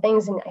wonderful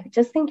things. And I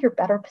just think you're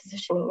better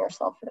positioning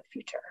yourself for the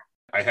future.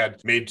 I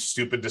had made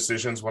stupid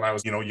decisions when I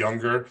was,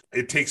 younger.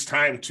 It takes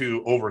time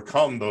to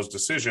overcome those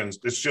decisions.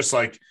 It's just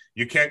like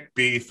you can't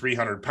be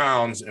 300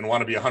 pounds and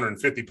want to be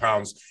 150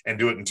 pounds and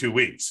do it in 2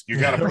 weeks. You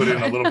got to put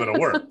in a little bit of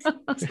work.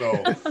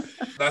 So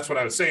that's what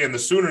I would say. And the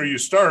sooner you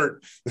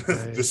start,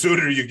 the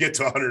sooner you get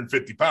to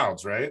 150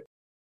 pounds, right?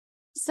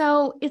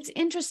 So it's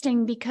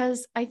interesting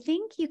because I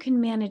think you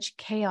can manage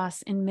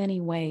chaos in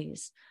many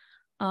ways.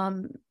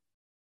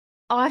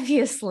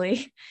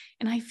 Obviously,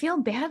 and I feel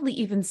badly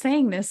even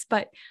saying this,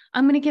 but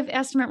I'm going to give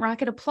Estimate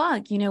Rocket a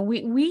plug.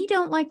 We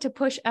don't like to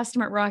push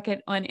Estimate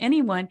Rocket on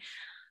anyone,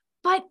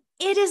 but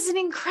it is an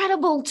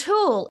incredible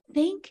tool.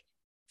 Think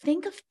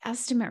of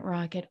Estimate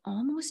Rocket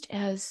almost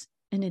as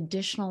an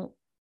additional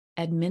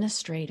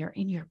administrator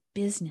in your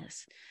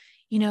business.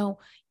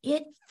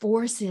 It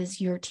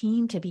forces your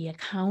team to be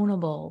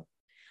accountable.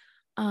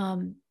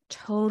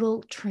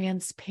 Total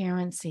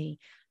transparency.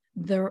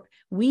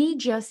 We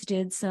just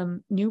did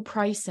some new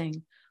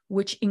pricing,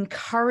 which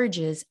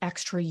encourages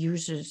extra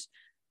users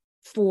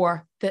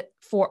for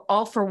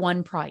all for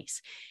one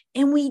price.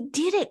 And we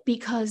did it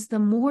because the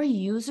more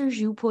users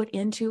you put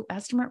into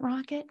Estimate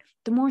Rocket,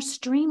 the more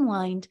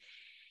streamlined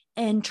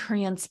and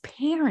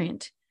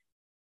transparent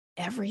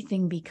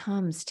everything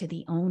becomes to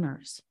the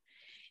owners.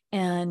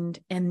 And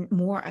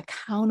more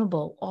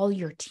accountable all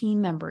your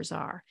team members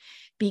are,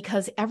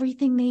 because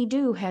everything they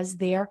do has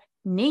their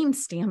name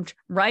stamped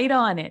right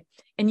on it.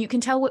 And you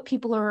can tell what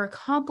people are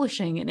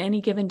accomplishing in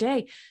any given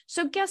day.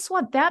 So guess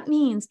what? That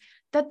means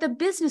that the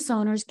business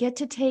owners get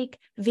to take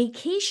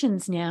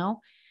vacations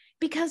now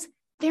because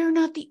they're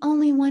not the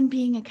only one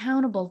being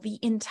accountable. The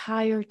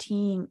entire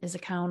team is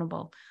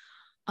accountable.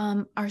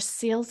 Our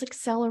sales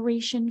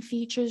acceleration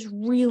features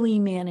really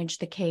manage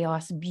the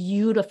chaos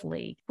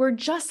beautifully. We're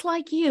just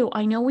like you.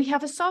 I know we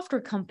have a software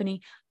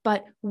company,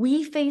 but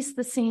we face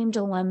the same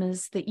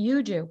dilemmas that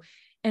you do.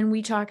 And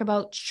we talk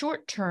about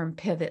short-term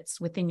pivots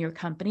within your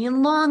company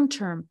and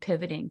long-term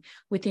pivoting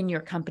within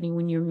your company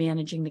when you're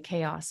managing the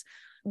chaos.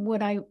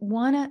 What I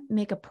want to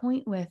make a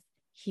point with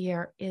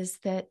here is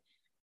that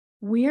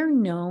we're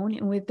known,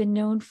 and we've been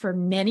known for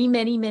many,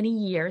 many, many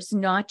years,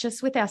 not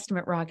just with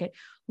Estimate Rocket.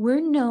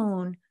 We're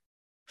known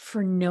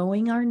for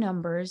knowing our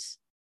numbers,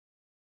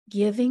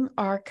 giving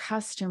our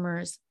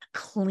customers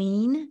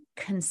clean,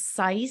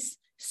 concise,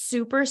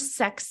 super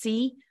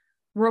sexy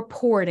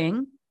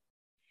reporting.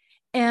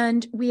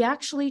 And we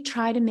actually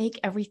try to make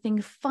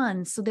everything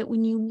fun so that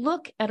when you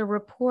look at a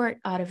report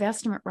out of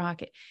Estimate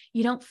Rocket,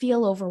 you don't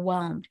feel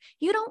overwhelmed.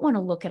 You don't want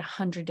to look at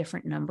 100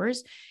 different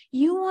numbers.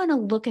 You want to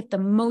look at the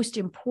most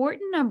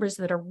important numbers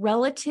that are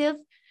relative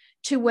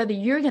to whether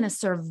you're going to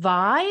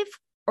survive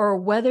or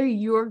whether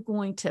you're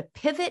going to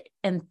pivot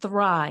and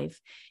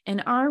thrive.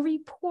 And our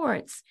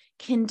reports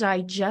can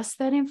digest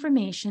that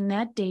information,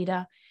 that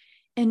data,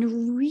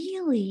 and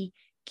really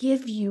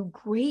give you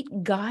great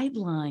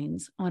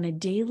guidelines on a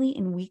daily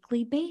and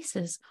weekly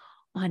basis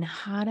on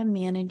how to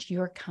manage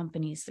your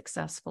company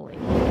successfully.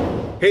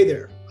 Hey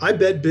there, I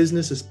bet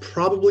business is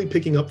probably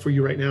picking up for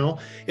you right now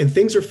and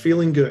things are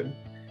feeling good.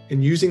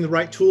 And using the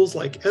right tools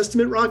like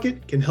Estimate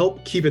Rocket can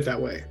help keep it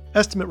that way.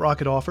 Estimate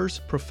Rocket offers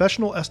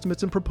professional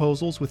estimates and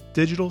proposals with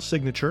digital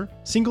signature,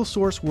 single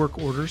source work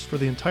orders for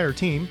the entire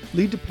team,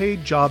 lead to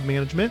paid job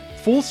management,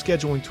 full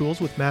scheduling tools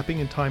with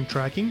mapping and time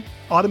tracking,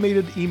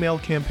 automated email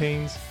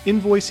campaigns,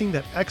 invoicing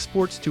that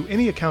exports to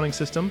any accounting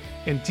system,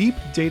 and deep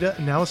data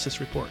analysis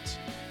reports.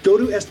 Go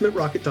to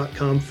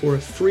estimaterocket.com for a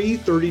free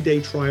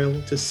 30-day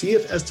trial to see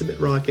if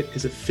Estimate Rocket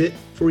is a fit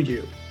for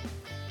you.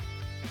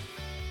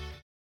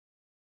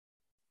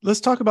 Let's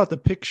talk about the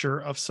picture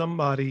of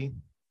somebody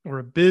or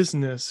a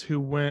business who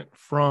went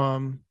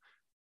from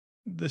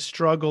the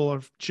struggle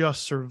of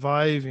just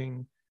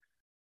surviving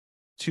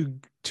to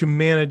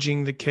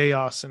managing the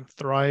chaos and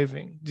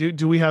thriving.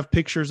 Do we have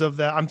pictures of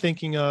that? I'm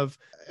thinking of,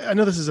 I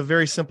know this is a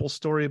very simple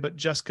story, but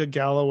Jessica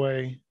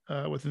Galloway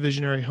with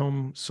Visionary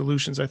Home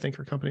Solutions, I think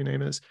her company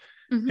name is.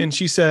 Mm-hmm. And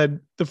she said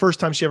the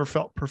first time she ever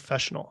felt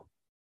professional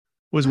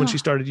was when she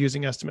started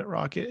using Estimate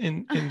Rocket.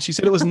 And she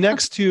said it was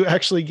next to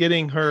actually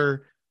getting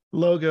her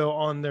logo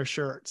on their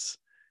shirts.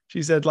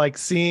 She said, like,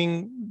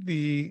 seeing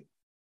the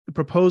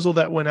proposal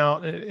that went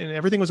out and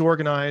everything was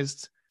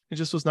organized. It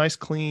just was nice,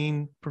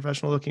 clean,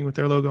 professional looking with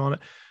their logo on it.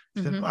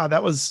 She said, wow,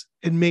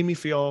 it made me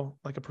feel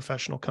like a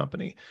professional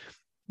company.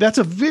 That's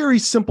a very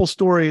simple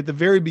story at the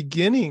very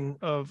beginning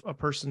of a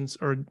person's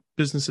or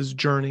business's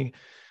journey.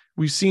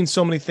 We've seen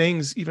so many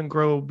things even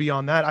grow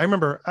beyond that. I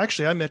remember,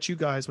 actually, I met you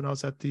guys when I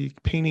was at the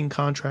Painting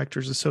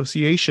Contractors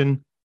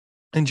Association.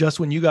 And just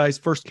when you guys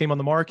first came on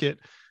the market,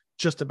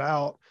 just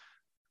about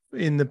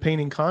in the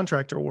painting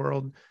contractor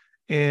world,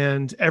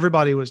 and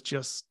everybody was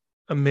just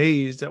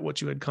amazed at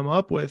what you had come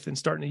up with and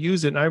starting to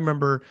use it. And I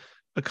remember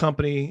a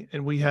company,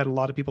 and we had a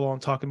lot of people on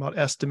talking about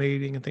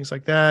estimating and things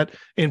like that.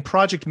 And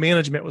project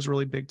management was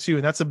really big too.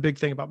 And that's a big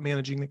thing about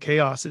managing the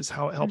chaos, is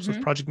how it helps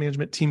with project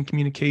management, team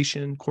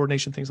communication,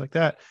 coordination, things like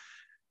that.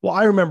 Well,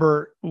 I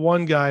remember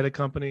one guy at a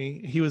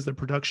company, he was the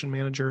production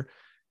manager,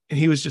 and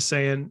he was just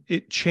saying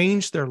it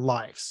changed their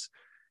lives.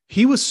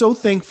 he was so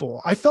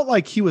thankful. I felt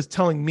like he was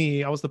telling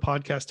me, I was the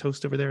podcast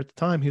host over there at the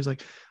time. He was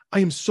like, I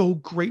am so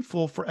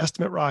grateful for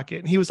Estimate Rocket.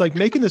 And he was like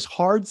making this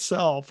hard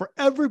sell for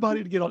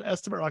everybody to get on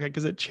Estimate Rocket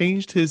because it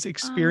changed his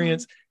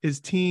experience, his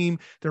team.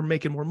 They're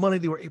making more money.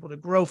 They were able to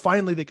grow.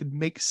 Finally, they could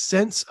make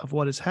sense of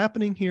what is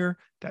happening here,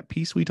 that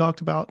piece we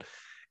talked about.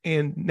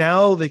 And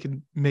now they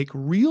can make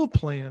real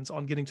plans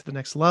on getting to the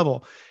next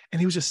level. And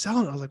he was just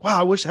selling it. I was like, wow,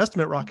 I wish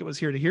Estimate Rocket was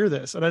here to hear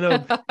this. And I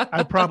know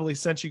I probably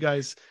sent you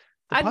guys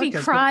I'd be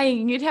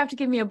crying. You'd have to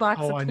give me a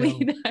box of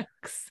Kleenex.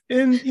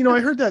 And, you know,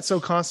 I heard that so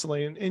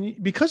constantly. And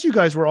because you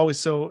guys were always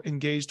so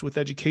engaged with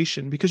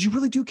education, because you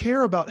really do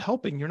care about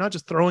helping, you're not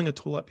just throwing a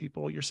tool at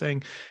people. You're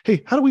saying,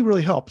 hey, how do we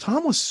really help?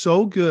 Tom was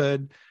so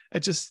good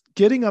at just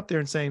getting up there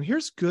and saying,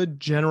 here's good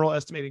general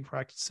estimating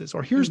practices,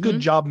 or here's good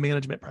job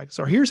management practice,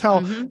 or here's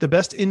how the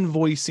best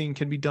invoicing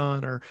can be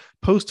done, or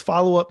post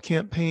follow-up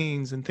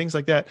campaigns and things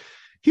like that.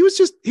 He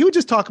would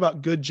just talk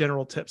about good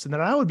general tips. And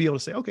then I would be able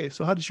to say, okay,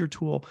 so how does your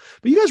tool,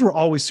 but you guys were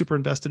always super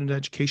invested in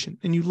education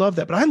and you love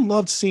that. But I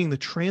loved seeing the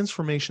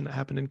transformation that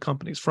happened in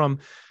companies from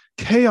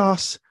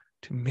chaos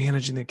to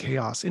managing the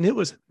chaos. And it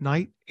was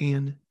night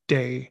and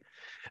day.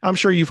 I'm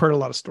sure you've heard a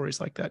lot of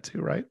stories like that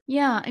too, right?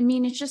 Yeah. I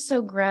mean, it's just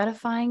so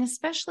gratifying,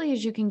 especially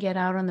as you can get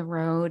out on the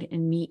road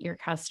and meet your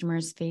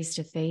customers face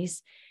to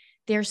face.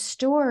 Their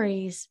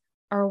stories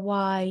are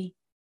why,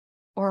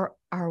 or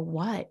are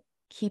what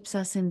keeps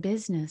us in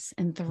business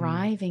and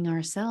thriving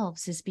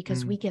ourselves, is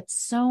because we get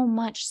so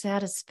much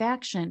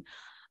satisfaction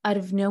out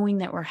of knowing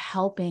that we're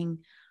helping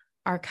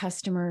our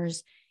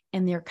customers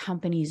and their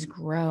companies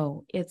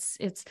grow. It's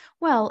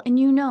well,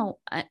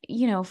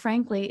 and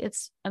frankly,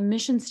 it's a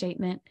mission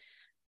statement.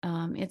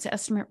 It's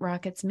Estimate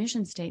Rocket's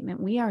mission statement.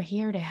 We are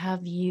here to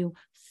have you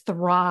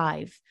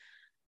thrive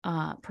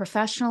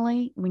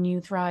professionally. When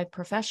you thrive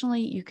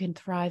professionally, you can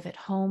thrive at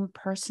home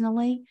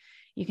personally.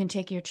 You can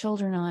take your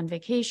children on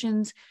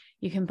vacations.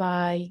 You can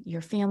buy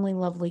your family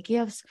lovely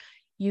gifts.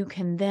 You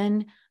can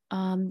then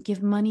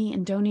give money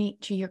and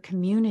donate to your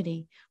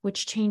community,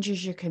 which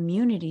changes your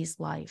community's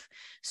life.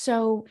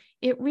 So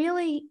it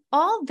really,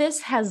 all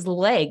this has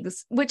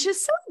legs, which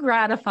is so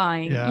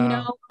gratifying. Yeah. You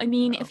know, I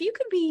mean, if you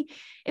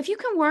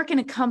can work in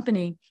a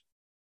company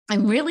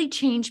and really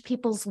change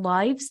people's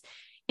lives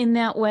in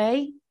that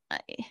way,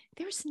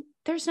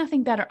 there's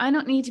nothing better. I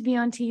don't need to be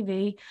on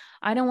TV.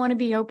 I don't want to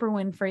be Oprah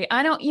Winfrey.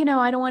 I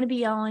don't want to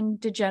be Ellen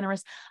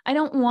DeGeneres. I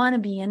don't want to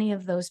be any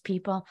of those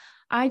people.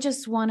 I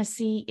just want to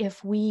see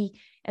if we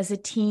as a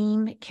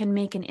team can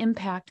make an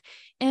impact.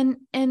 And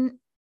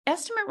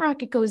Estimate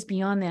Rocket goes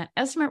beyond that.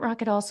 Estimate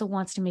Rocket also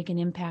wants to make an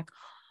impact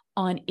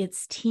on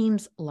its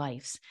team's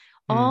lives.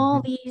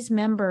 All these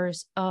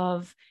members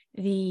of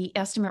the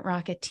Estimate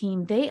Rocket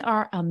team, they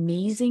are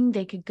amazing.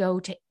 They could go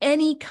to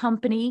any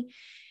company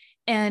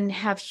and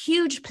have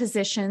huge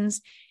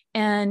positions,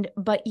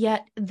 but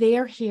yet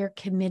they're here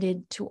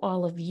committed to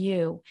all of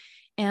you.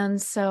 And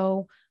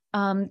so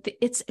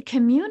it's a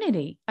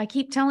community. I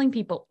keep telling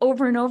people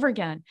over and over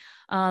again,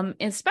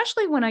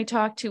 especially when I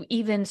talk to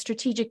even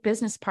strategic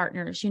business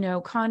partners,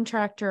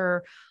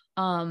 contractor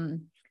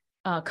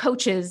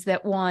coaches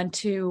that want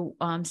to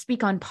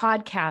speak on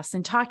podcasts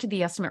and talk to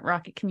the Estimate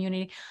Rocket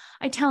community.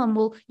 I tell them,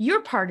 well,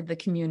 you're part of the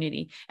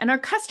community and our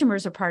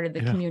customers are part of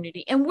the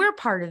community and we're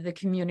part of the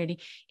community.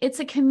 It's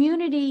a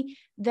community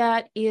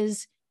that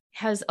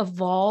has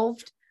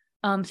evolved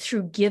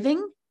through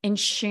giving and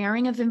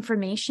sharing of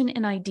information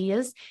and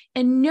ideas,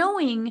 and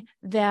knowing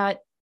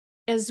that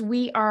as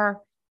we are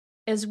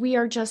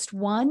just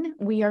one,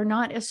 we are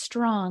not as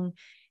strong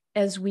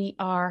as we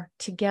are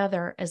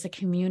together as a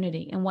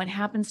community. And what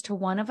happens to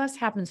one of us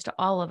happens to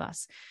all of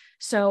us.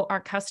 So our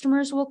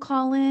customers will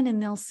call in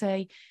and they'll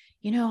say,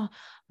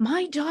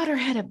 my daughter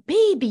had a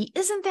baby.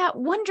 Isn't that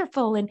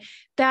wonderful? And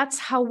that's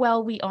how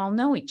well we all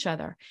know each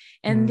other.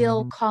 And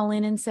they'll call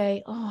in and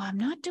say, oh, I'm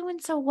not doing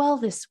so well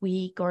this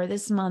week or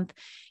this month.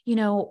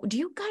 Do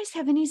you guys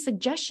have any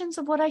suggestions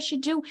of what I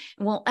should do?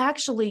 And we'll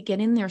actually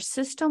get in their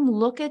system,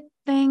 look at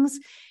things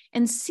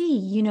and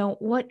see,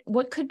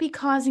 what could be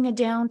causing a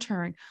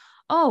downturn.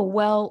 Oh,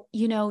 well,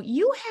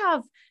 you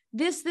have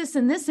this,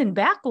 and this in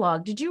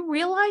backlog. Did you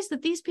realize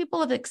that these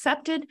people have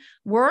accepted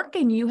work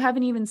and you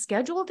haven't even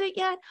scheduled it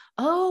yet?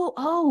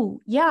 Oh,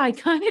 yeah, I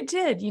kind of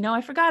did.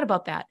 I forgot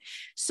about that.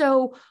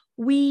 So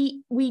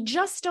we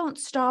just don't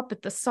stop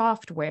at the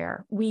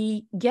software.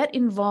 We get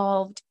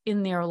involved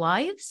in their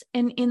lives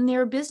and in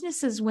their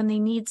businesses when they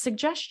need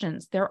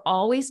suggestions. They're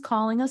always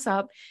calling us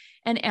up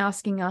and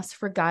asking us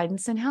for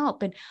guidance and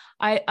help. And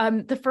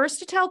I'm the first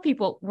to tell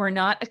people we're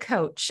not a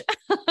coach.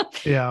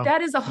 Yeah.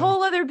 That is a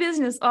whole other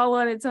business all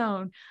on its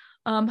own.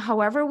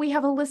 However, we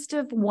have a list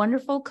of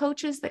wonderful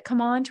coaches that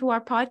come on to our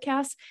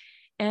podcast,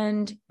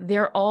 and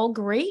they're all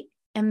great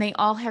and they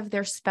all have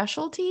their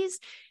specialties.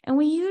 And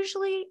we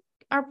usually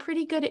are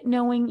pretty good at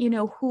knowing,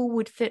 who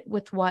would fit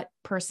with what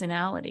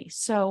personality.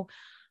 So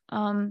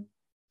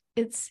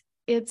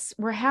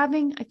we're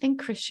having, I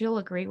think, Chris, you'll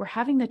agree, we're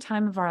having the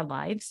time of our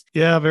lives.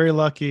 Yeah, very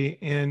lucky.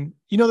 And,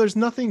 there's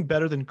nothing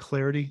better than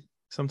clarity.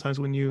 Sometimes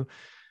when you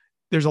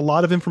there's a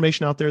lot of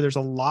information out there. There's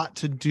a lot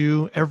to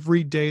do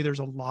every day. There's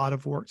a lot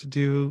of work to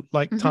do.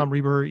 Like Tom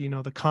Reber,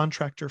 the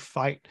contractor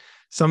fight.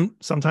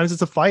 Sometimes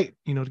it's a fight,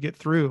 to get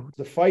through.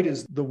 The fight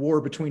is the war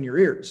between your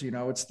ears.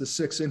 It's the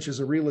 6 inches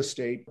of real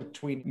estate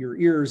between your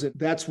ears. And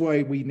that's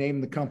why we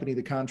named the company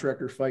The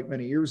Contractor Fight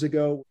many years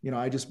ago.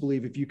 I just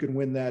believe if you can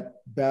win that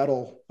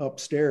battle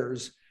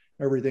upstairs,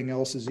 everything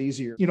else is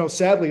easier.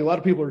 Sadly, a lot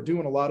of people are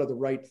doing a lot of the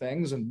right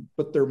things,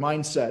 but their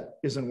mindset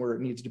isn't where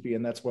it needs to be.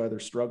 And that's why they're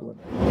struggling.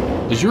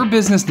 Does your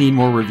business need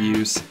more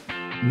reviews?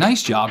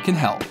 Nice Job can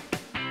help.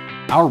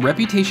 Our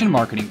reputation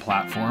marketing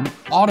platform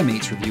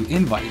automates review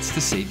invites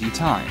to save you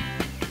time.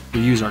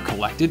 Reviews are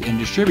collected and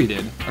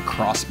distributed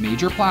across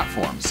major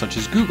platforms such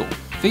as Google,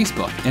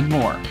 Facebook, and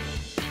more.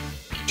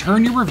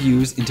 Turn your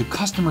reviews into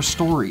customer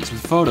stories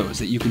with photos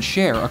that you can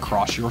share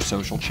across your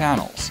social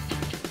channels.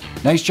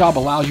 Nice Job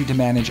allows you to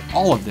manage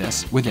all of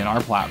this within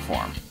our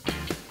platform.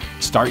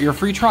 Start your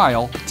free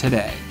trial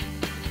today.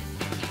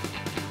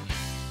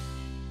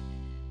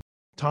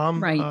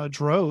 Tom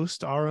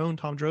Drost, our own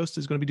Tom Drost,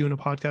 is going to be doing a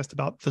podcast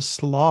about the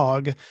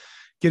slog,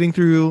 getting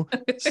through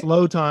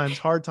slow times,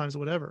 hard times,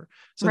 whatever.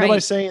 So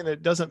nobody's saying that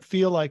it doesn't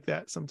feel like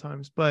that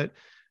sometimes, but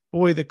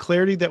boy, the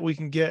clarity that we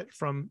can get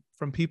from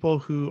people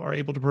who are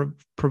able to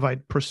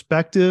provide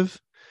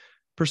perspective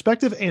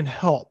and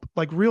help,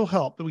 like real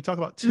help. That we talk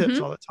about tips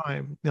all the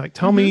time. Like,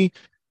 tell me,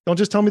 don't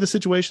just tell me the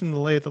situation and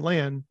the lay of the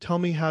land. Tell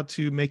me how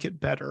to make it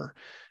better.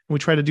 And we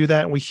try to do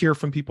that, and we hear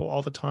from people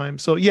all the time.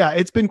 So yeah,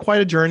 it's been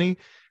quite a journey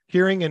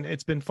hearing, and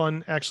it's been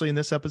fun actually in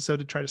this episode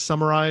to try to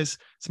summarize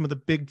some of the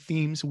big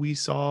themes we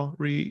saw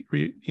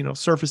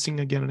surfacing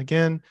again and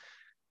again.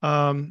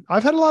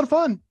 I've had a lot of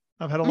fun.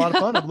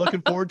 I'm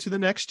looking forward to the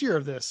next year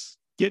of this.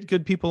 Get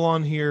good people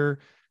on here,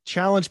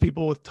 challenge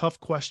people with tough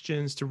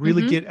questions to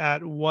really get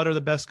at what are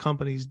the best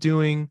companies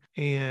doing.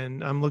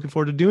 And I'm looking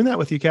forward to doing that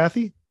with you,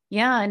 Kathy.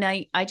 Yeah. And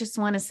I just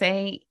want to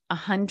say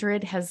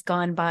 100 has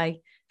gone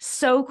by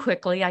so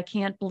quickly. I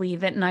can't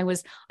believe it. And I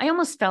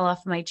almost fell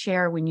off my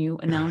chair when you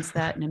announced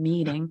that in a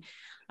meeting.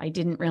 I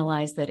didn't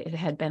realize that it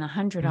had been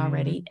 100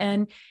 already.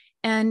 And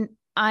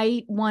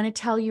I want to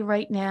tell you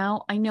right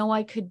now, I know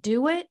I could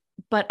do it,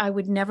 but I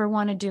would never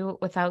want to do it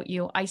without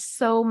you. I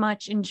so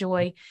much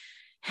enjoy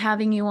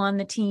having you on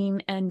the team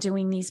and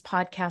doing these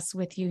podcasts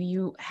with you.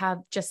 You have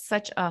just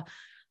such a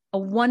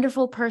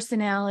wonderful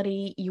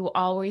personality. You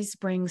always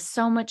bring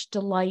so much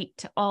delight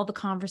to all the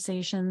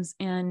conversations,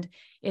 and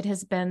it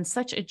has been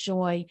such a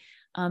joy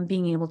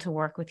being able to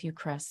work with you,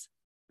 Chris.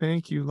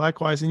 Thank you.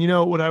 Likewise.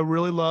 And what I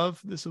really love,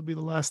 this will be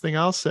the last thing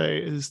I'll say,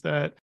 is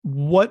that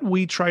what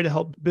we try to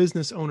help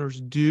business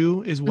owners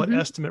do is what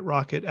Estimate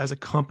Rocket as a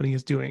company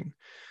is doing.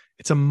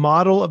 It's a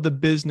model of the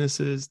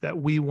businesses that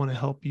we want to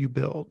help you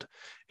build.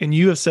 And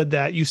you said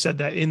that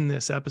in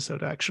this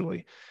episode,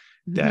 actually,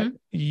 that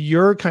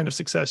your kind of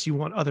success, you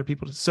want other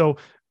people to. So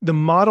the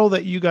model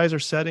that you guys are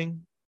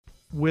setting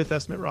with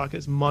Estimate Rocket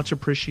is much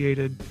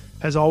appreciated,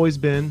 has always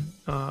been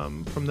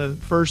from the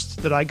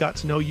first that I got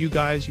to know you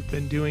guys. You've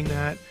been doing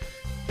that.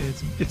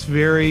 It's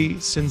very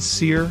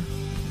sincere,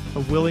 a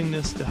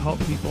willingness to help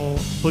people,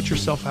 put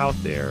yourself out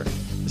there,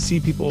 to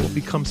see people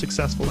become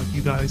successful like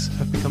you guys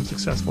have become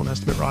successful in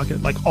Estimate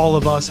Rocket, like all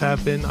of us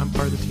have been. I'm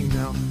part of the team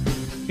now.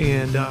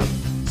 And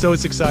so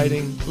it's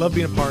exciting. Love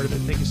being a part of it.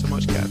 Thank you so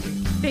much, Kathy.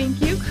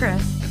 Thank you,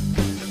 Chris.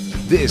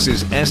 This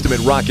is Estimate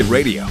Rocket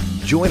Radio.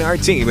 Join our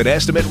team at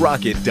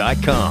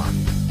estimaterocket.com.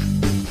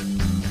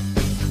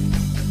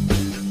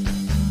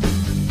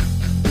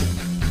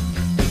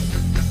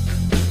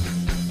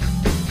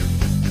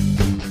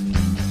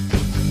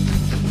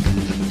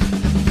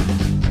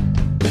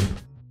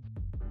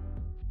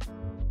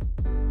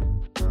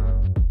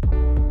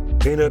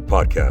 Painted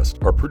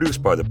podcasts are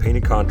produced by the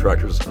Painting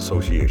Contractors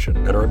Association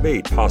and are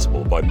made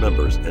possible by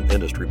members and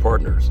industry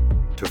partners.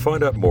 To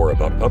find out more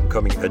about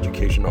upcoming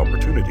education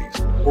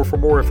opportunities or for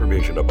more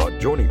information about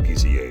joining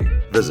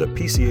PCA, visit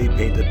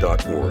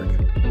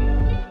pcapainted.org.